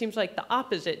violent. It seems like the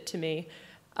opposite to me.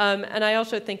 And I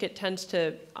also think it tends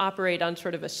to operate on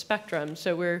sort of a spectrum.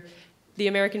 So the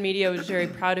American media was very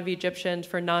proud of Egyptians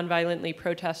for non-violently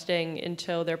protesting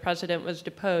until their president was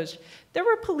deposed. There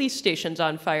were police stations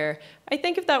on fire. I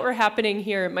think if that were happening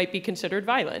here, it might be considered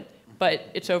violent, but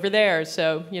it's over there,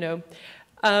 so,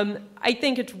 I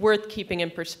think it's worth keeping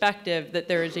in perspective that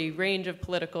there is a range of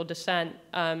political dissent,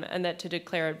 and that to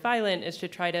declare it violent is to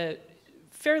try to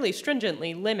fairly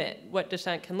stringently limit what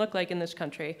dissent can look like in this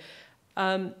country.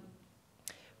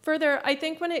 Further, I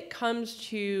think when it comes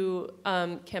to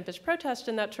campus protest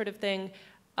and that sort of thing,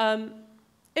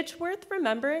 it's worth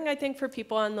remembering, I think, for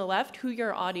people on the left, who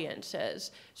your audience is.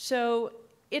 So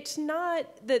it's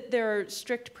not that there are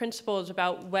strict principles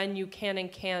about when you can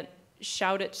and can't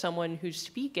shout at someone who's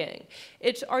speaking.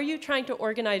 It's, are you trying to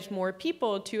organize more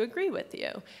people to agree with you?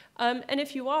 And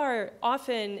if you are,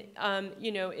 often,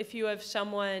 if you have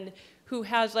someone who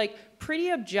has like pretty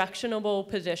objectionable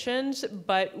positions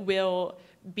but will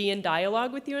be in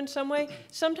dialogue with you in some way,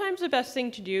 sometimes the best thing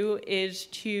to do is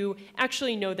to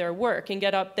actually know their work and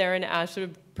get up there and ask a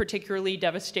particularly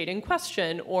devastating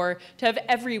question, or to have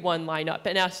everyone line up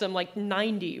and ask them like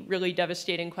 90 really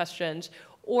devastating questions,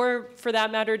 or for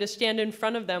that matter, to stand in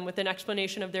front of them with an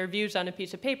explanation of their views on a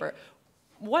piece of paper.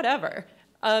 Whatever.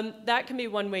 That can be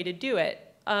one way to do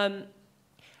it.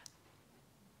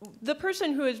 The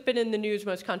person who has been in the news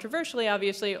most controversially,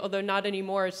 obviously, although not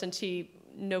anymore since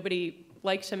nobody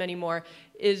likes him anymore,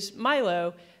 is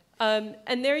Milo.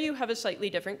 And there you have a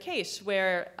slightly different case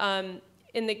where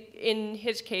in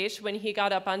his case, when he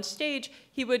got up on stage,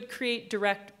 he would create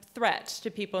direct threats to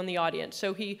people in the audience.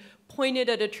 So he pointed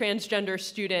at a transgender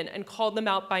student and called them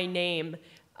out by name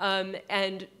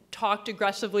and talked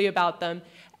aggressively about them.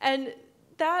 And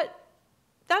that's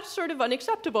sort of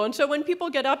unacceptable. And so when people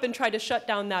get up and try to shut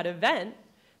down that event,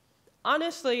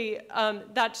 honestly,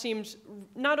 that seems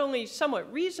not only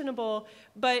somewhat reasonable,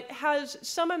 but has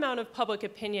some amount of public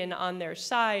opinion on their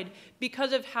side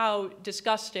because of how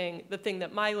disgusting the thing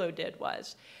that Milo did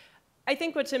was. I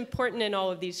think what's important in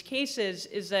all of these cases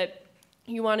is that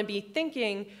you want to be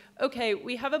thinking, okay,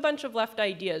 we have a bunch of left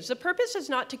ideas. The purpose is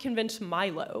not to convince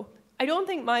Milo. I don't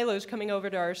think Milo's coming over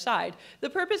to our side. The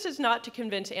purpose is not to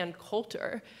convince Ann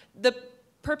Coulter. The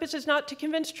purpose is not to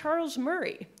convince Charles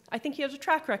Murray. I think he has a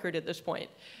track record at this point.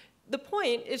 The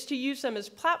point is to use them as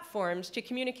platforms to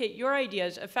communicate your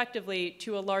ideas effectively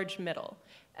to a large middle.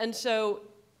 And so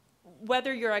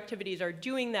whether your activities are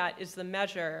doing that is the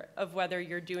measure of whether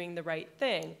you're doing the right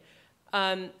thing.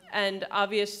 And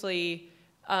obviously,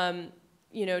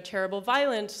 terrible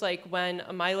violence, like when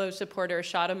a Milo supporter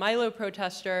shot a Milo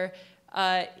protester,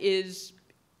 is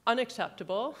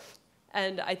unacceptable.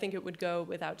 And I think it would go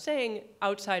without saying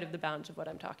outside of the bounds of what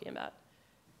I'm talking about.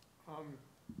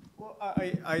 Well,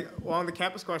 well, on the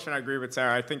campus question, I agree with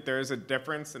Sarah. I think there is a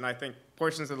difference, and I think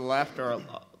portions of the left are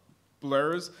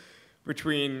blurs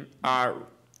between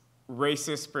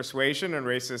racist persuasion and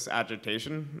racist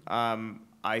agitation.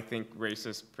 I think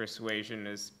racist persuasion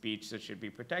is speech that should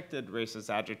be protected.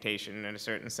 Racist agitation, in a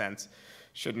certain sense,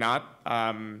 should not.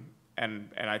 And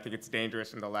I think it's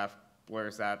dangerous when the left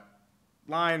blurs that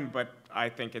line, but I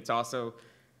think it's also,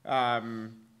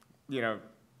 you know,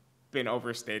 been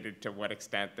overstated to what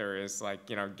extent there is, like,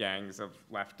 you know, gangs of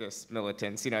leftist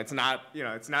militants. You know, it's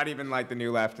not even like the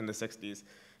New Left in the 60s,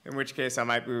 in which case I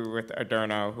might be with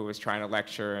Adorno, who was trying to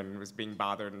lecture and was being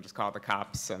bothered and just called the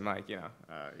cops, and, like,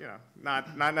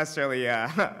 not necessarily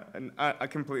a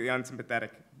completely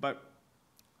unsympathetic. But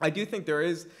I do think there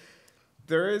is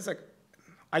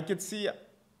I could see,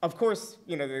 of course,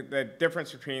 you know, the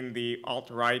difference between the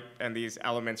alt-right and these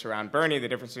elements around Bernie, the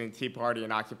difference between the Tea Party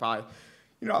and Occupy.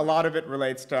 You know, a lot of it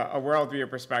relates to a worldview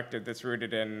perspective that's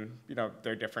rooted in, you know,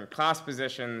 their different class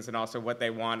positions and also what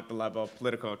they want at the level of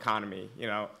political economy. You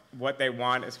know, what they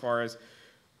want as far as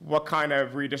what kind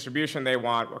of redistribution they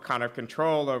want, what kind of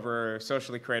control over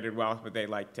socially created wealth would they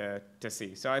like to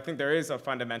see. So I think there is a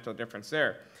fundamental difference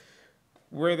there.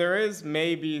 Where there is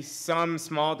maybe some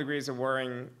small degrees of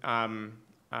worrying,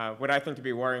 what I think to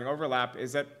be worrying overlap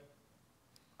is that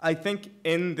I think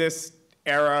in this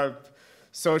era of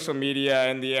social media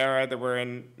and the era that we're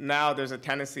in now, there's a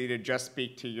tendency to just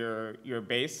speak to your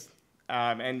base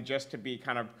and just to be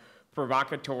kind of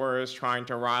provocateurs trying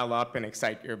to rile up and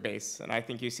excite your base. And I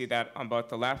think you see that on both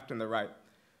the left and the right.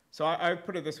 So I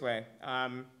put it this way.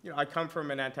 You know, I come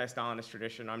from an anti-Stalinist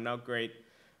tradition. I'm no great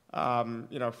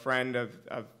you know, friend of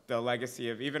the legacy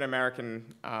of even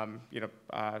American you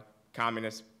know,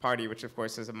 Communist Party, which of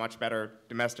course has a much better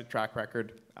domestic track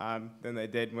record than they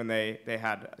did when they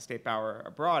had state power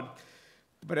abroad.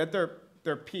 But at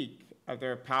their peak of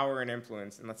their power and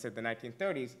influence in, let's say, the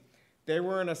 1930s, they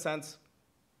were in a sense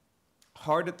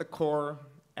hard at the core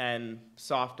and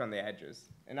soft on the edges.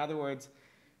 In other words,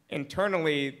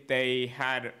 internally they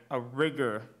had a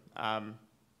rigor,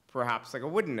 perhaps like a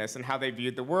woodenness in how they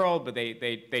viewed the world, but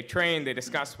they trained, they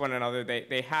discussed one another,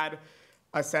 they had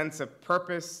a sense of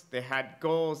purpose, they had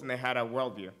goals, and they had a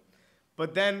worldview.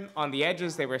 But then on the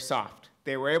edges, they were soft.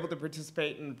 They were able to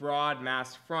participate in broad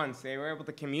mass fronts. They were able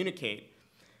to communicate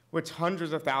with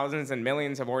hundreds of thousands and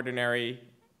millions of ordinary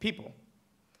people.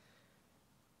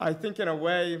 I think in a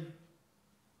way,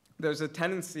 there's a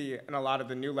tendency in a lot of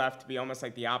the new left to be almost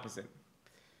like the opposite.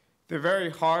 They're very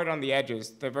hard on the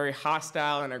edges. They're very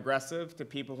hostile and aggressive to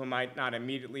people who might not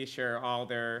immediately share all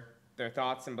their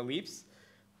thoughts and beliefs.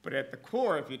 But at the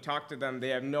core, if you talk to them, they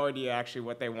have no idea actually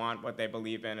what they want, what they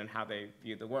believe in, and how they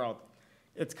view the world.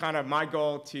 It's kind of my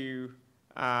goal to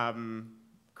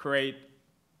create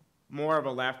more of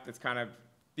a left that's kind of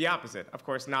the opposite. Of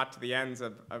course, not to the ends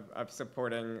of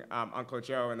supporting Uncle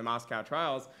Joe in the Moscow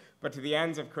trials, but to the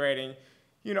ends of creating,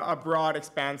 you know, a broad,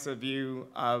 expansive view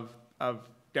of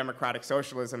democratic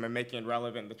socialism and making it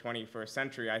relevant in the 21st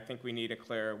century. I think we need a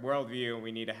clear worldview, and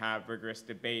we need to have rigorous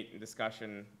debate and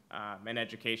discussion and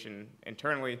education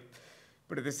internally.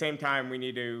 But at the same time, we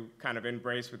need to kind of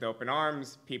embrace with open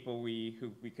arms people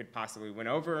who we could possibly win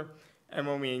over. And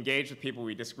when we engage with people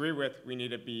we disagree with, we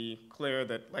need to be clear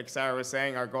that, like Sarah was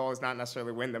saying, our goal is not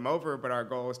necessarily win them over, but our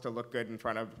goal is to look good in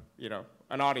front of, you know,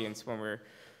 an audience when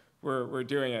we're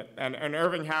doing it. And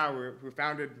Irving Howe, who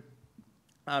founded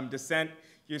Dissent,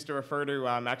 used to refer to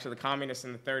actually the communists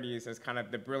in the 30s as kind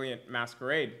of the brilliant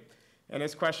masquerade. And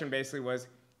his question basically was,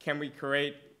 can we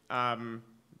create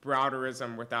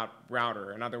Browderism without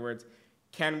Browder? In other words,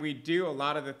 can we do a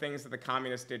lot of the things that the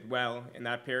communists did well in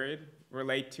that period,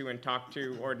 relate to and talk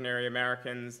to ordinary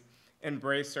Americans,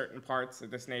 embrace certain parts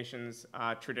of this nation's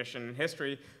tradition and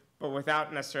history, but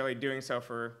without necessarily doing so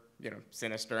for, you know,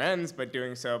 sinister ends, but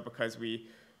doing so because we,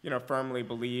 you know, firmly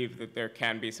believe that there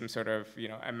can be some sort of, you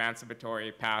know,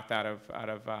 emancipatory path out of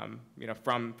you know,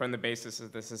 from the basis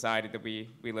of the society that we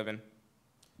live in.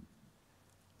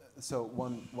 So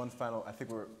one final, I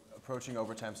think we're approaching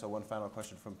overtime, so one final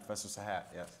question from Professor Sahat,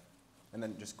 yes. And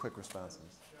then just quick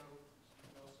responses.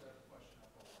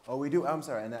 Oh, we do, I'm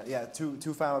sorry, and yeah, two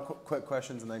final quick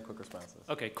questions and then quick responses.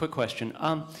 Okay, quick question.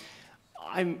 I'm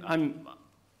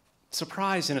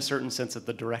surprised in a certain sense at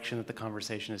the direction that the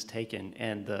conversation has taken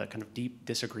and the kind of deep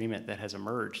disagreement that has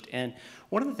emerged. And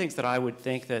one of the things that I would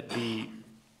think that the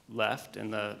left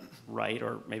and the right,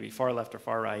 or maybe far left or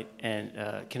far right, and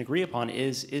can agree upon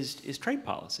is trade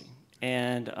policy.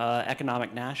 and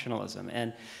economic nationalism.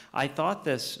 And I thought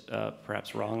this,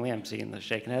 perhaps wrongly, I'm seeing the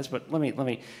shaking heads, but let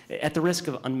me, at the risk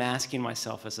of unmasking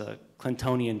myself as a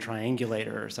Clintonian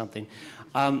triangulator or something,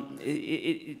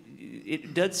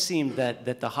 it does seem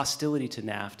that the hostility to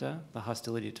NAFTA, the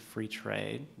hostility to free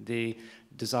trade, the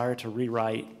desire to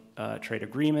rewrite trade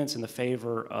agreements in the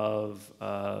favor of,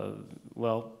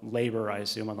 well, labor, I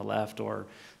assume, on the left, or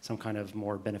some kind of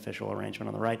more beneficial arrangement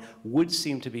on the right, would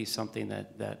seem to be something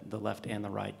that the left and the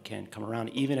right can come around,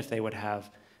 even if they would have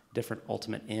different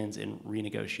ultimate ends in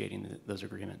renegotiating those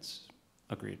agreements.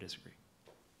 Agree or disagree?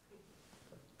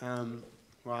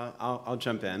 Well, I'll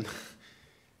jump in.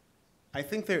 I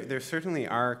think there certainly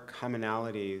are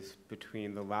commonalities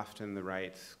between the left and the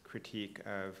right's critique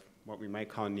of what we might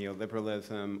call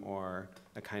neoliberalism, or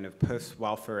a kind of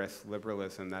post-welfarist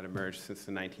liberalism that emerged since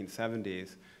the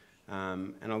 1970s.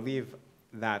 And I'll leave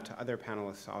that to other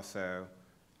panelists to also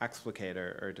explicate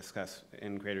or discuss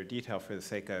in greater detail for the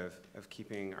sake of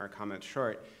keeping our comments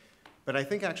short. But I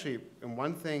think actually, in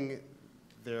one thing,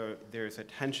 there's a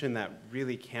tension that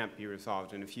really can't be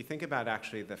resolved. And if you think about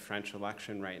actually the French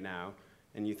election right now,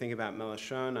 and you think about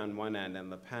Mélenchon on one end and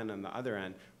Le Pen on the other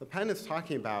end, Le Pen is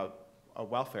talking about a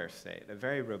welfare state, a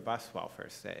very robust welfare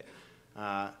state.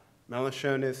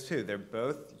 Mélenchon is too. They're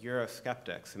both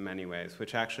Eurosceptics in many ways,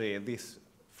 which actually, at least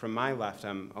from my left,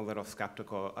 I'm a little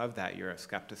skeptical of that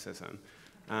Euroscepticism.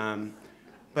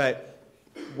 But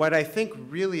what I think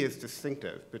really is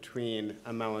distinctive between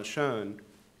a Mélenchon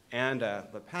and a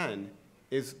Le Pen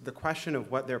is the question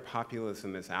of what their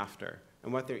populism is after,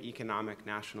 and what their economic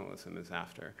nationalism is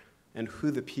after, and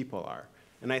who the people are.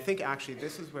 And I think actually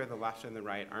this is where the left and the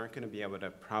right aren't going to be able to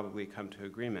probably come to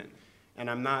agreement. And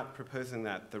I'm not proposing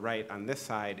that the right on this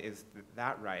side is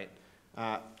that right,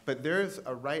 but there's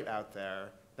a right out there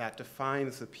that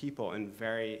defines the people in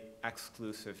very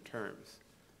exclusive terms,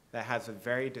 that has a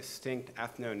very distinct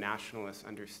ethno-nationalist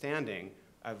understanding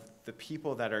of the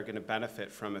people that are going to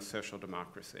benefit from a social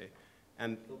democracy.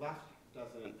 And the left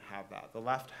doesn't have that. The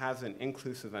left has an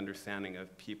inclusive understanding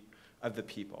of the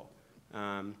people.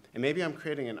 And maybe I'm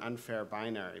creating an unfair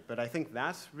binary, but I think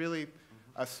that's really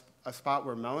a spot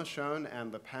where Mélenchon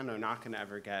and Le Pen are not going to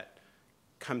ever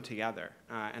come together.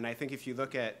 And I think if you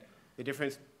look at the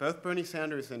difference, both Bernie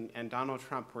Sanders and Donald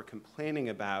Trump were complaining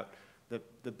about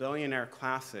the billionaire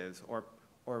classes or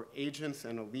agents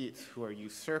and elites who are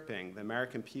usurping the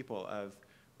American people of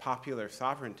popular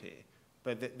sovereignty.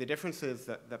 But the difference is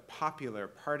that the popular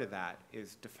part of that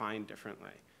is defined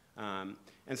differently.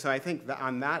 And so I think that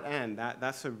on that end,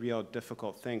 that's a real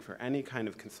difficult thing for any kind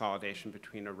of consolidation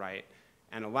between a right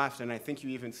and a left. And I think you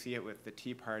even see it with the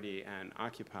Tea Party and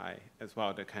Occupy as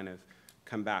well, to kind of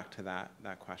come back to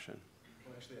that question.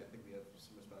 Well, actually, I think we have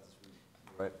some responses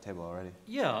from the right table already.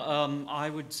 Yeah, I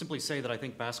would simply say that I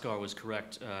think Bhaskar was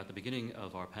correct at the beginning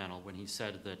of our panel when he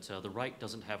said that the right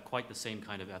doesn't have quite the same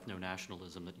kind of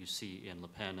ethno-nationalism that you see in Le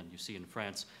Pen and you see in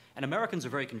France. And Americans are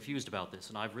very confused about this,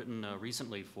 and I've written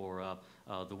recently for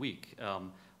The Week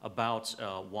about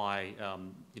why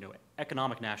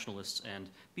economic nationalists and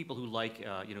people who like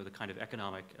the kind of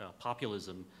economic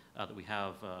populism that we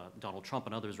have Donald Trump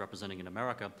and others representing in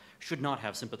America should not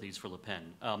have sympathies for Le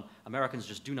Pen. Americans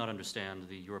just do not understand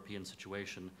the European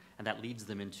situation, and that leads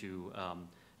them into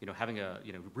having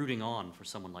rooting on for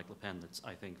someone like Le Pen that's,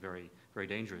 I think, very, very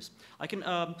dangerous. I can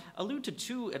allude to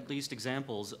two, at least,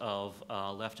 examples of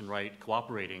left and right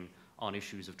cooperating on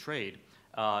issues of trade.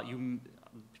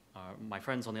 My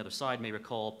friends on the other side may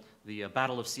recall the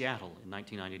Battle of Seattle in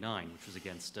 1999, which was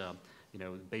against,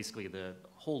 basically the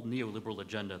whole neoliberal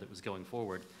agenda that was going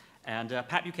forward. And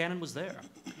Pat Buchanan was there.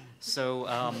 So,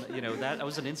 that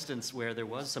was an instance where there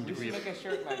was some degree of... make a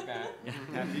shirt like that.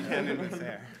 Pat Buchanan was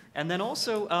there. And then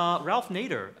also, Ralph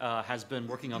Nader has been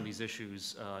working on these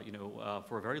issues,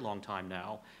 for a very long time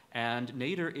now. And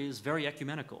Nader is very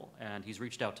ecumenical. And he's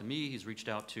reached out to me. He's reached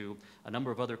out to a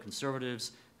number of other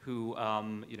conservatives who,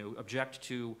 object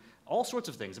to all sorts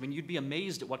of things. I mean, you'd be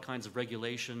amazed at what kinds of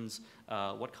regulations,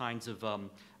 what kinds of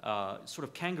sort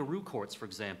of kangaroo courts, for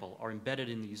example, are embedded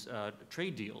in these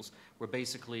trade deals, where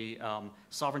basically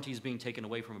sovereignty is being taken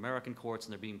away from American courts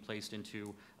and they're being placed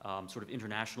into sort of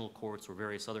international courts or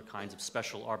various other kinds of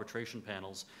special arbitration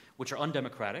panels, which are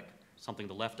undemocratic, something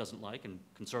the left doesn't like and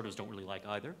conservatives don't really like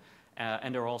either,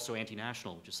 and are also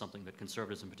anti-national, which is something that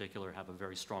conservatives in particular have a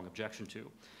very strong objection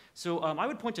to. So I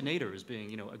would point to Nader as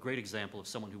being, a great example of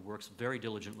someone who works very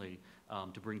diligently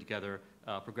to bring together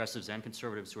progressives and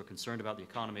conservatives who are concerned about the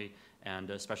economy and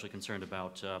especially concerned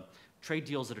about trade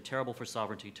deals that are terrible for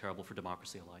sovereignty, terrible for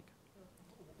democracy alike.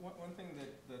 One thing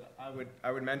that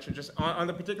I would mention, just on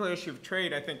the particular issue of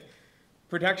trade, I think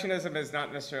protectionism is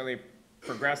not necessarily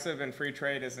progressive, and free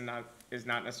trade is not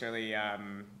necessarily a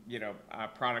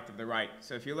product of the right.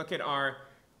 So if you look at our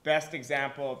best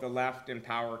example of the left in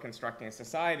power constructing a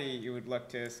society, you would look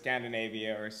to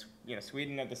Scandinavia or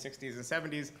Sweden of the 60s and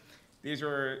 70s. These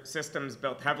were systems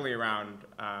built heavily around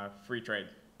free trade.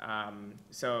 And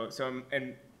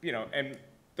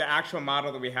the actual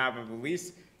model that we have of the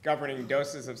least governing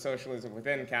doses of socialism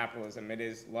within capitalism, it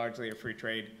is largely a free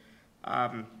trade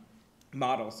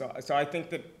model. So I think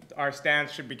that our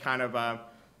stance should be kind of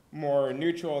more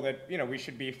neutral, that we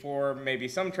should be for maybe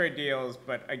some trade deals,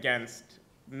 but against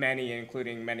many,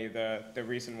 including many of the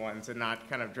recent ones, and not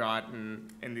kind of draw it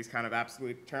in these kind of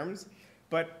absolute terms.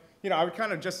 But I would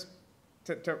kind of just,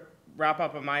 to wrap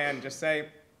up on my end, just say,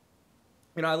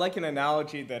 I like an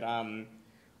analogy that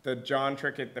John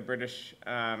Trickett, the British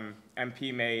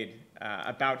MP, made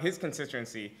about his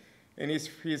constituency. And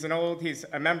he's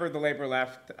a member of the Labour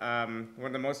left, one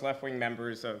of the most left-wing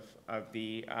members of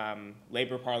the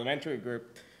Labour parliamentary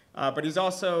group. But he's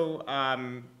also,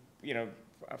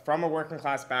 from a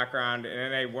working-class background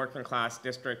in a working-class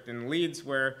district in Leeds,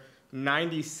 where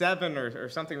 97 or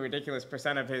something ridiculous %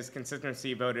 of his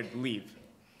constituency voted Leave.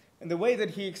 And the way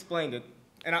that he explained it,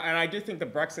 and I do think the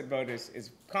Brexit vote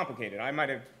is complicated. I might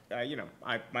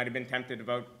have been tempted to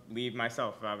vote Leave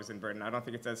myself if I was in Britain. I don't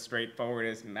think it's as straightforward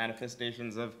as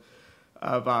manifestations of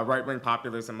right-wing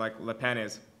populism like Le Pen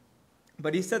is.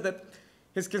 But he said that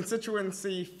his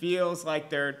constituency feels like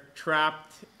they're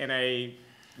trapped in a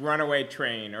runaway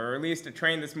train, or at least a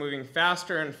train that's moving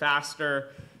faster and faster,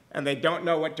 and they don't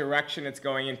know what direction it's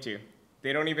going into.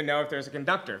 They don't even know if there's a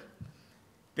conductor.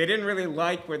 They didn't really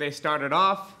like where they started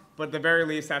off, but at the very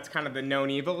least, that's kind of the known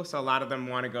evil, so a lot of them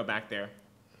want to go back there.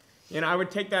 I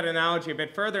would take that analogy a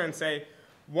bit further and say,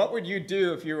 what would you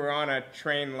do if you were on a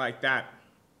train like that?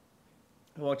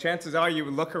 Well, chances are you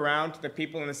would look around to the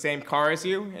people in the same car as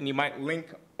you, and you might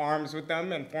link arms with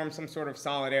them and form some sort of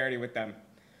solidarity with them.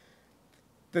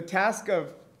 The task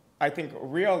of, I think,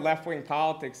 real left-wing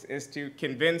politics is to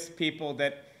convince people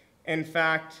that, in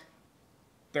fact,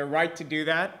 they're right to do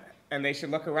that, and they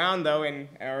should look around, though,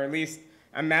 or at least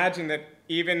imagine that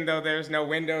even though there's no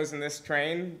windows in this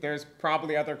train, there's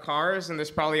probably other cars, and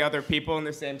there's probably other people in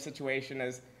the same situation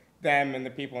as them and the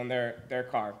people in their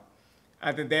car.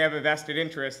 That they have a vested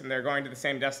interest, and they're going to the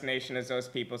same destination as those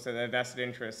people, so they have vested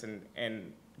interest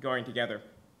in going together.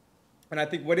 And I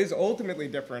think what is ultimately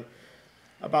different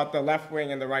about the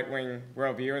left-wing and the right-wing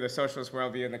worldview, or the socialist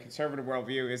worldview and the conservative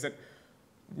worldview, is that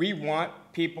we want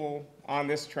people on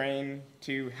this train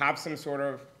to have some sort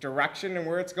of direction in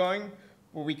where it's going,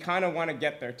 but we kind of want to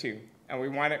get there too, and we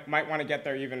might want to get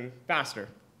there even faster.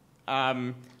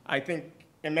 I think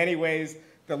in many ways,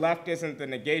 the left isn't the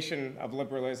negation of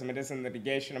liberalism, it isn't the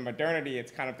negation of modernity,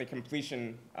 it's kind of the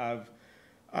completion of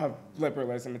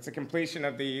liberalism. It's a completion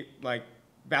of the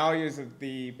values of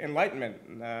the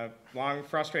Enlightenment, the long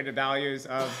frustrated values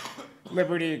of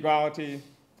liberty, equality,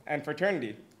 and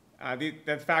fraternity.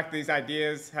 The fact that these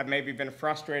ideas have maybe been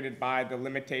frustrated by the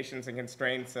limitations and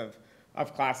constraints of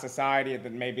class society,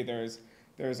 that maybe there's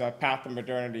a path to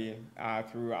modernity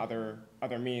through other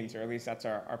means, or at least that's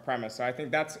our premise. So I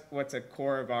think that's what's at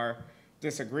core of our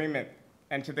disagreement.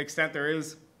 And to the extent there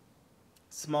is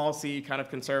small c kind of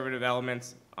conservative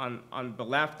elements on the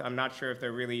left, I'm not sure if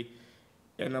they're really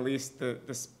in at least the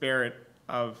spirit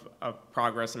of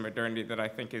progress and modernity that I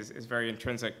think is very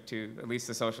intrinsic to at least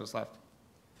the socialist left.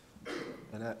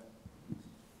 Annette.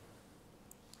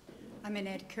 I'm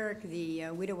Annette Kirk, the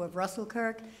widow of Russell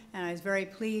Kirk, and I was very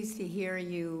pleased to hear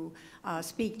you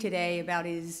speak today about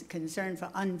his concern for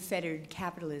unfettered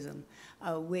capitalism,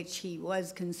 which he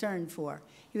was concerned for.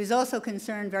 He was also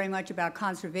concerned very much about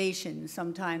conservation,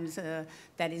 sometimes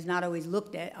that is not always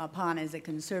looked upon as a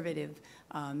conservative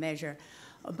measure.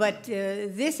 But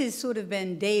this has sort of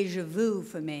been déjà vu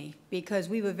for me, because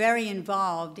we were very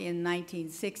involved in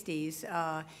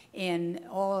 1960s in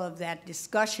all of that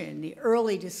discussion, the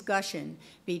early discussion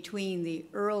between the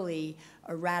early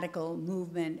radical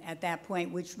movement at that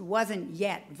point, which wasn't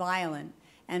yet violent.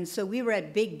 And so we were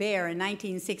at Big Bear in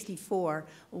 1964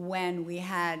 when we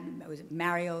had, was it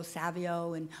Mario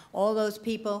Savio and all those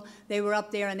people. They were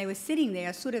up there and they were sitting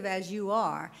there sort of as you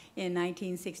are in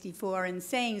 1964 and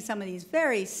saying some of these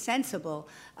very sensible,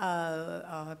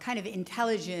 kind of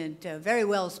intelligent, very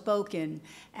well spoken,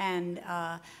 and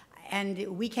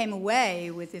we came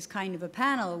away with this kind of a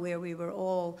panel where we were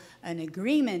all in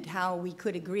agreement how we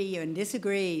could agree and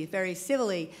disagree very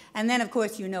civilly. And then, of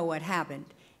course, you know what happened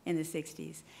in the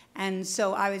 60s. And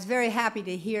so I was very happy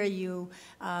to hear you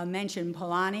mention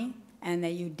Polanyi, and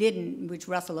that you didn't, which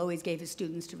Russell always gave his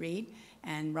students to read,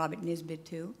 and Robert Nisbet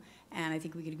too. and I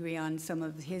think we could agree on some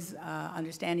of his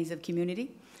understandings of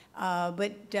community.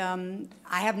 But I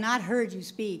have not heard you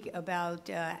speak about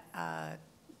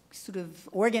sort of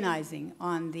organizing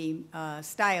on the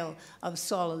style of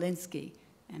Saul Alinsky,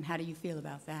 and how do you feel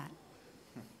about that?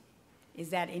 Is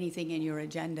that anything in your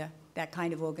agenda, that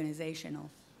kind of organizational?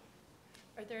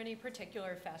 Are there any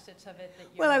particular facets of it that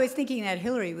you? Well, I was thinking that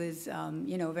Hillary was,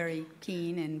 you know, very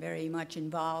keen and very much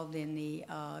involved in the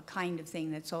kind of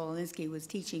thing that Saul Alinsky was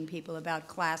teaching people about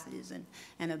classes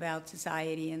and about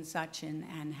society and such,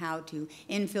 and how to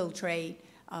infiltrate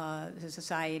the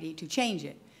society to change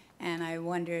it. And I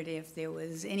wondered if there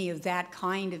was any of that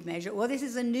kind of measure. Well, this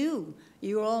is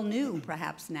you're all new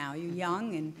perhaps now. You're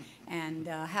young and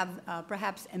have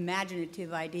perhaps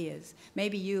imaginative ideas.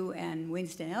 Maybe you and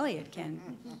Winston Elliott can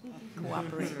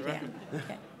cooperate. Yeah.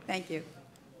 Okay. Thank you.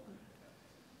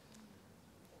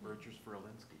 Birchers for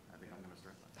Alinsky. I think I'm going to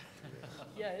start that.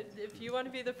 Yeah, if you want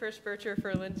to be the first bircher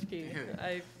for Alinsky,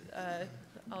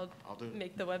 I'll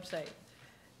make the website.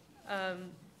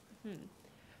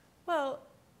 Well,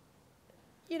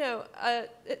 you know,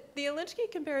 the Alinsky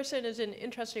comparison is an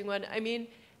interesting one. I mean,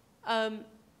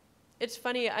 it's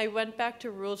funny, I went back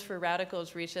to Rules for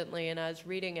Radicals recently, and I was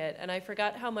reading it, and I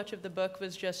forgot how much of the book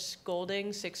was just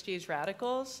scolding 60s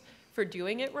radicals for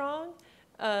doing it wrong,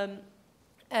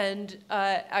 and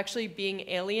actually being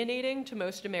alienating to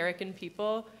most American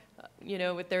people, you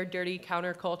know, with their dirty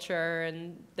counterculture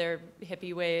and their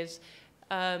hippie ways.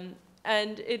 And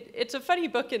it's a funny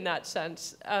book in that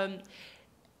sense.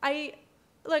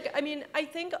 Look, I mean, I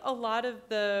think a lot of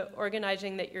the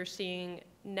organizing that you're seeing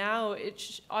now,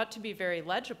 it ought to be very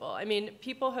legible. I mean,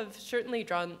 people have certainly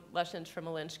drawn lessons from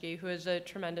Alinsky, who is a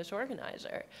tremendous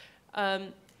organizer.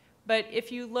 But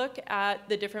if you look at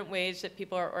the different ways that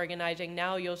people are organizing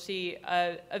now, you'll see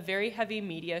a very heavy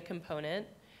media component.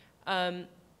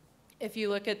 If you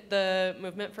look at the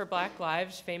movement for Black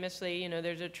Lives, famously, you know,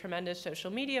 there's a tremendous social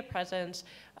media presence,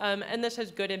 and this has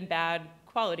good and bad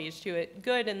qualities to it.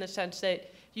 Good in the sense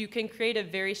that you can create a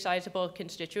very sizable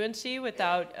constituency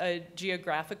without a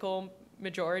geographical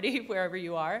majority wherever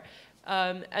you are,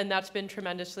 and that's been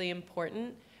tremendously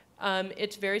important.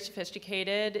 It's very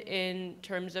sophisticated in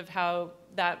terms of how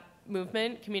that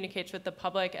movement communicates with the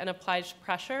public and applies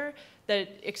pressure that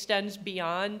extends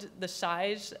beyond the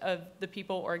size of the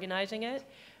people organizing it.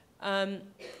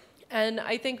 And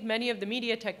I think many of the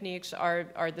media techniques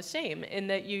are the same, in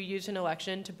that you use an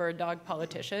election to bird dog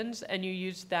politicians and you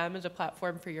use them as a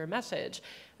platform for your message.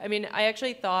 I mean, I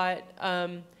actually thought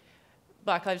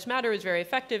Black Lives Matter was very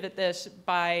effective at this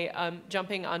by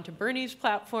jumping onto Bernie's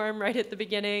platform right at the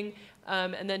beginning,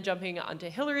 and then jumping onto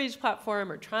Hillary's platform,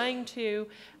 or trying to,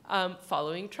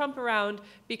 following Trump around,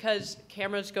 because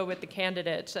cameras go with the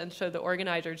candidates, and so the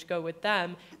organizers go with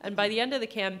them. And by the end of the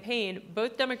campaign,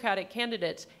 both Democratic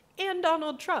candidates and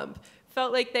Donald Trump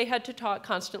felt like they had to talk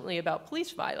constantly about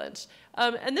police violence.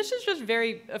 And this is just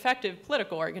very effective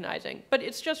political organizing, but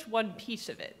it's just one piece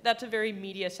of it. That's a very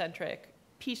media-centric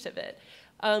piece of it.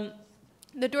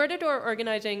 The door-to-door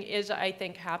organizing is, I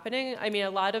think, happening. I mean, a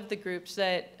lot of the groups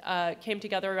that came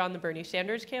together around the Bernie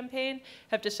Sanders campaign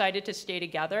have decided to stay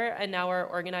together and now are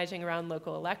organizing around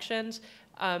local elections.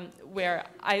 Where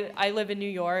I live in New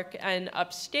York, and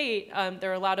upstate,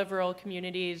 there are a lot of rural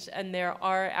communities, and there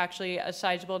are actually a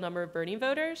sizable number of Bernie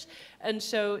voters. And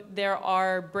so there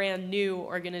are brand new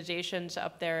organizations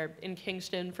up there in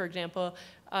Kingston, for example,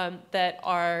 that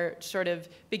are sort of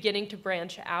beginning to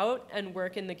branch out and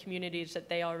work in the communities that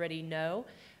they already know.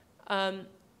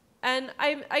 And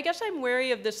I guess I'm wary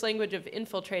of this language of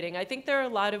infiltrating. I think there are a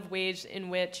lot of ways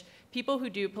in which people who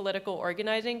do political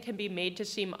organizing can be made to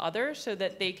seem other so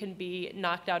that they can be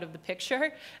knocked out of the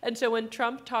picture. And so when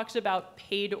Trump talks about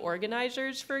paid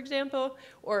organizers, for example,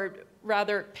 or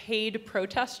rather paid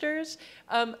protesters,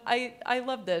 I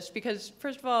love this because,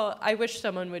 first of all, I wish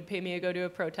someone would pay me to go to a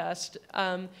protest.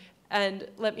 And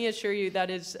let me assure you that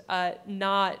is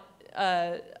not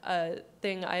a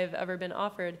thing I have ever been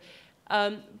offered.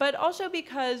 But also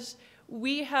because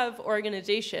we have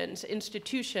organizations,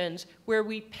 institutions, where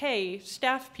we pay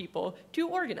staff people to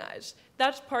organize.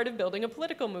 That's part of building a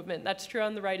political movement. That's true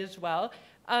on the right as well,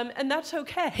 and that's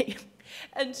okay.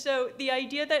 And so the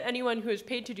idea that anyone who is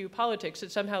paid to do politics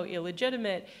is somehow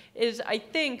illegitimate is, I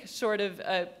think, sort of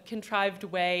a contrived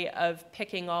way of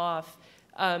picking off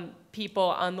people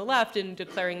on the left and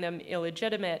declaring them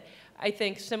illegitimate. I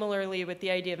think similarly with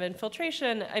the idea of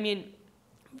infiltration, I mean,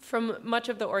 from much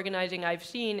of the organizing I've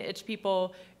seen, it's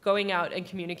people going out and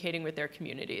communicating with their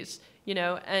communities, you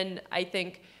know, and I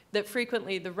think that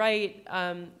frequently the right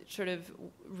sort of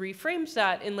reframes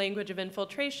that in language of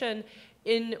infiltration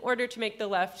in order to make the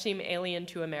left seem alien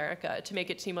to America, to make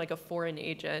it seem like a foreign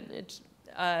agent.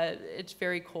 It's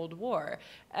very Cold War.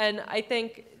 And I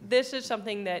think this is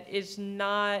something that is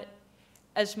not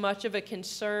as much of a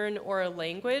concern or a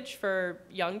language for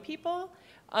young people,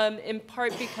 in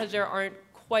part because there aren't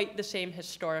quite the same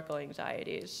historical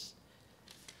anxieties.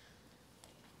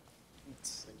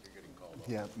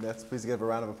 Yeah, let's please give a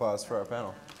round of applause for our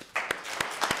panel.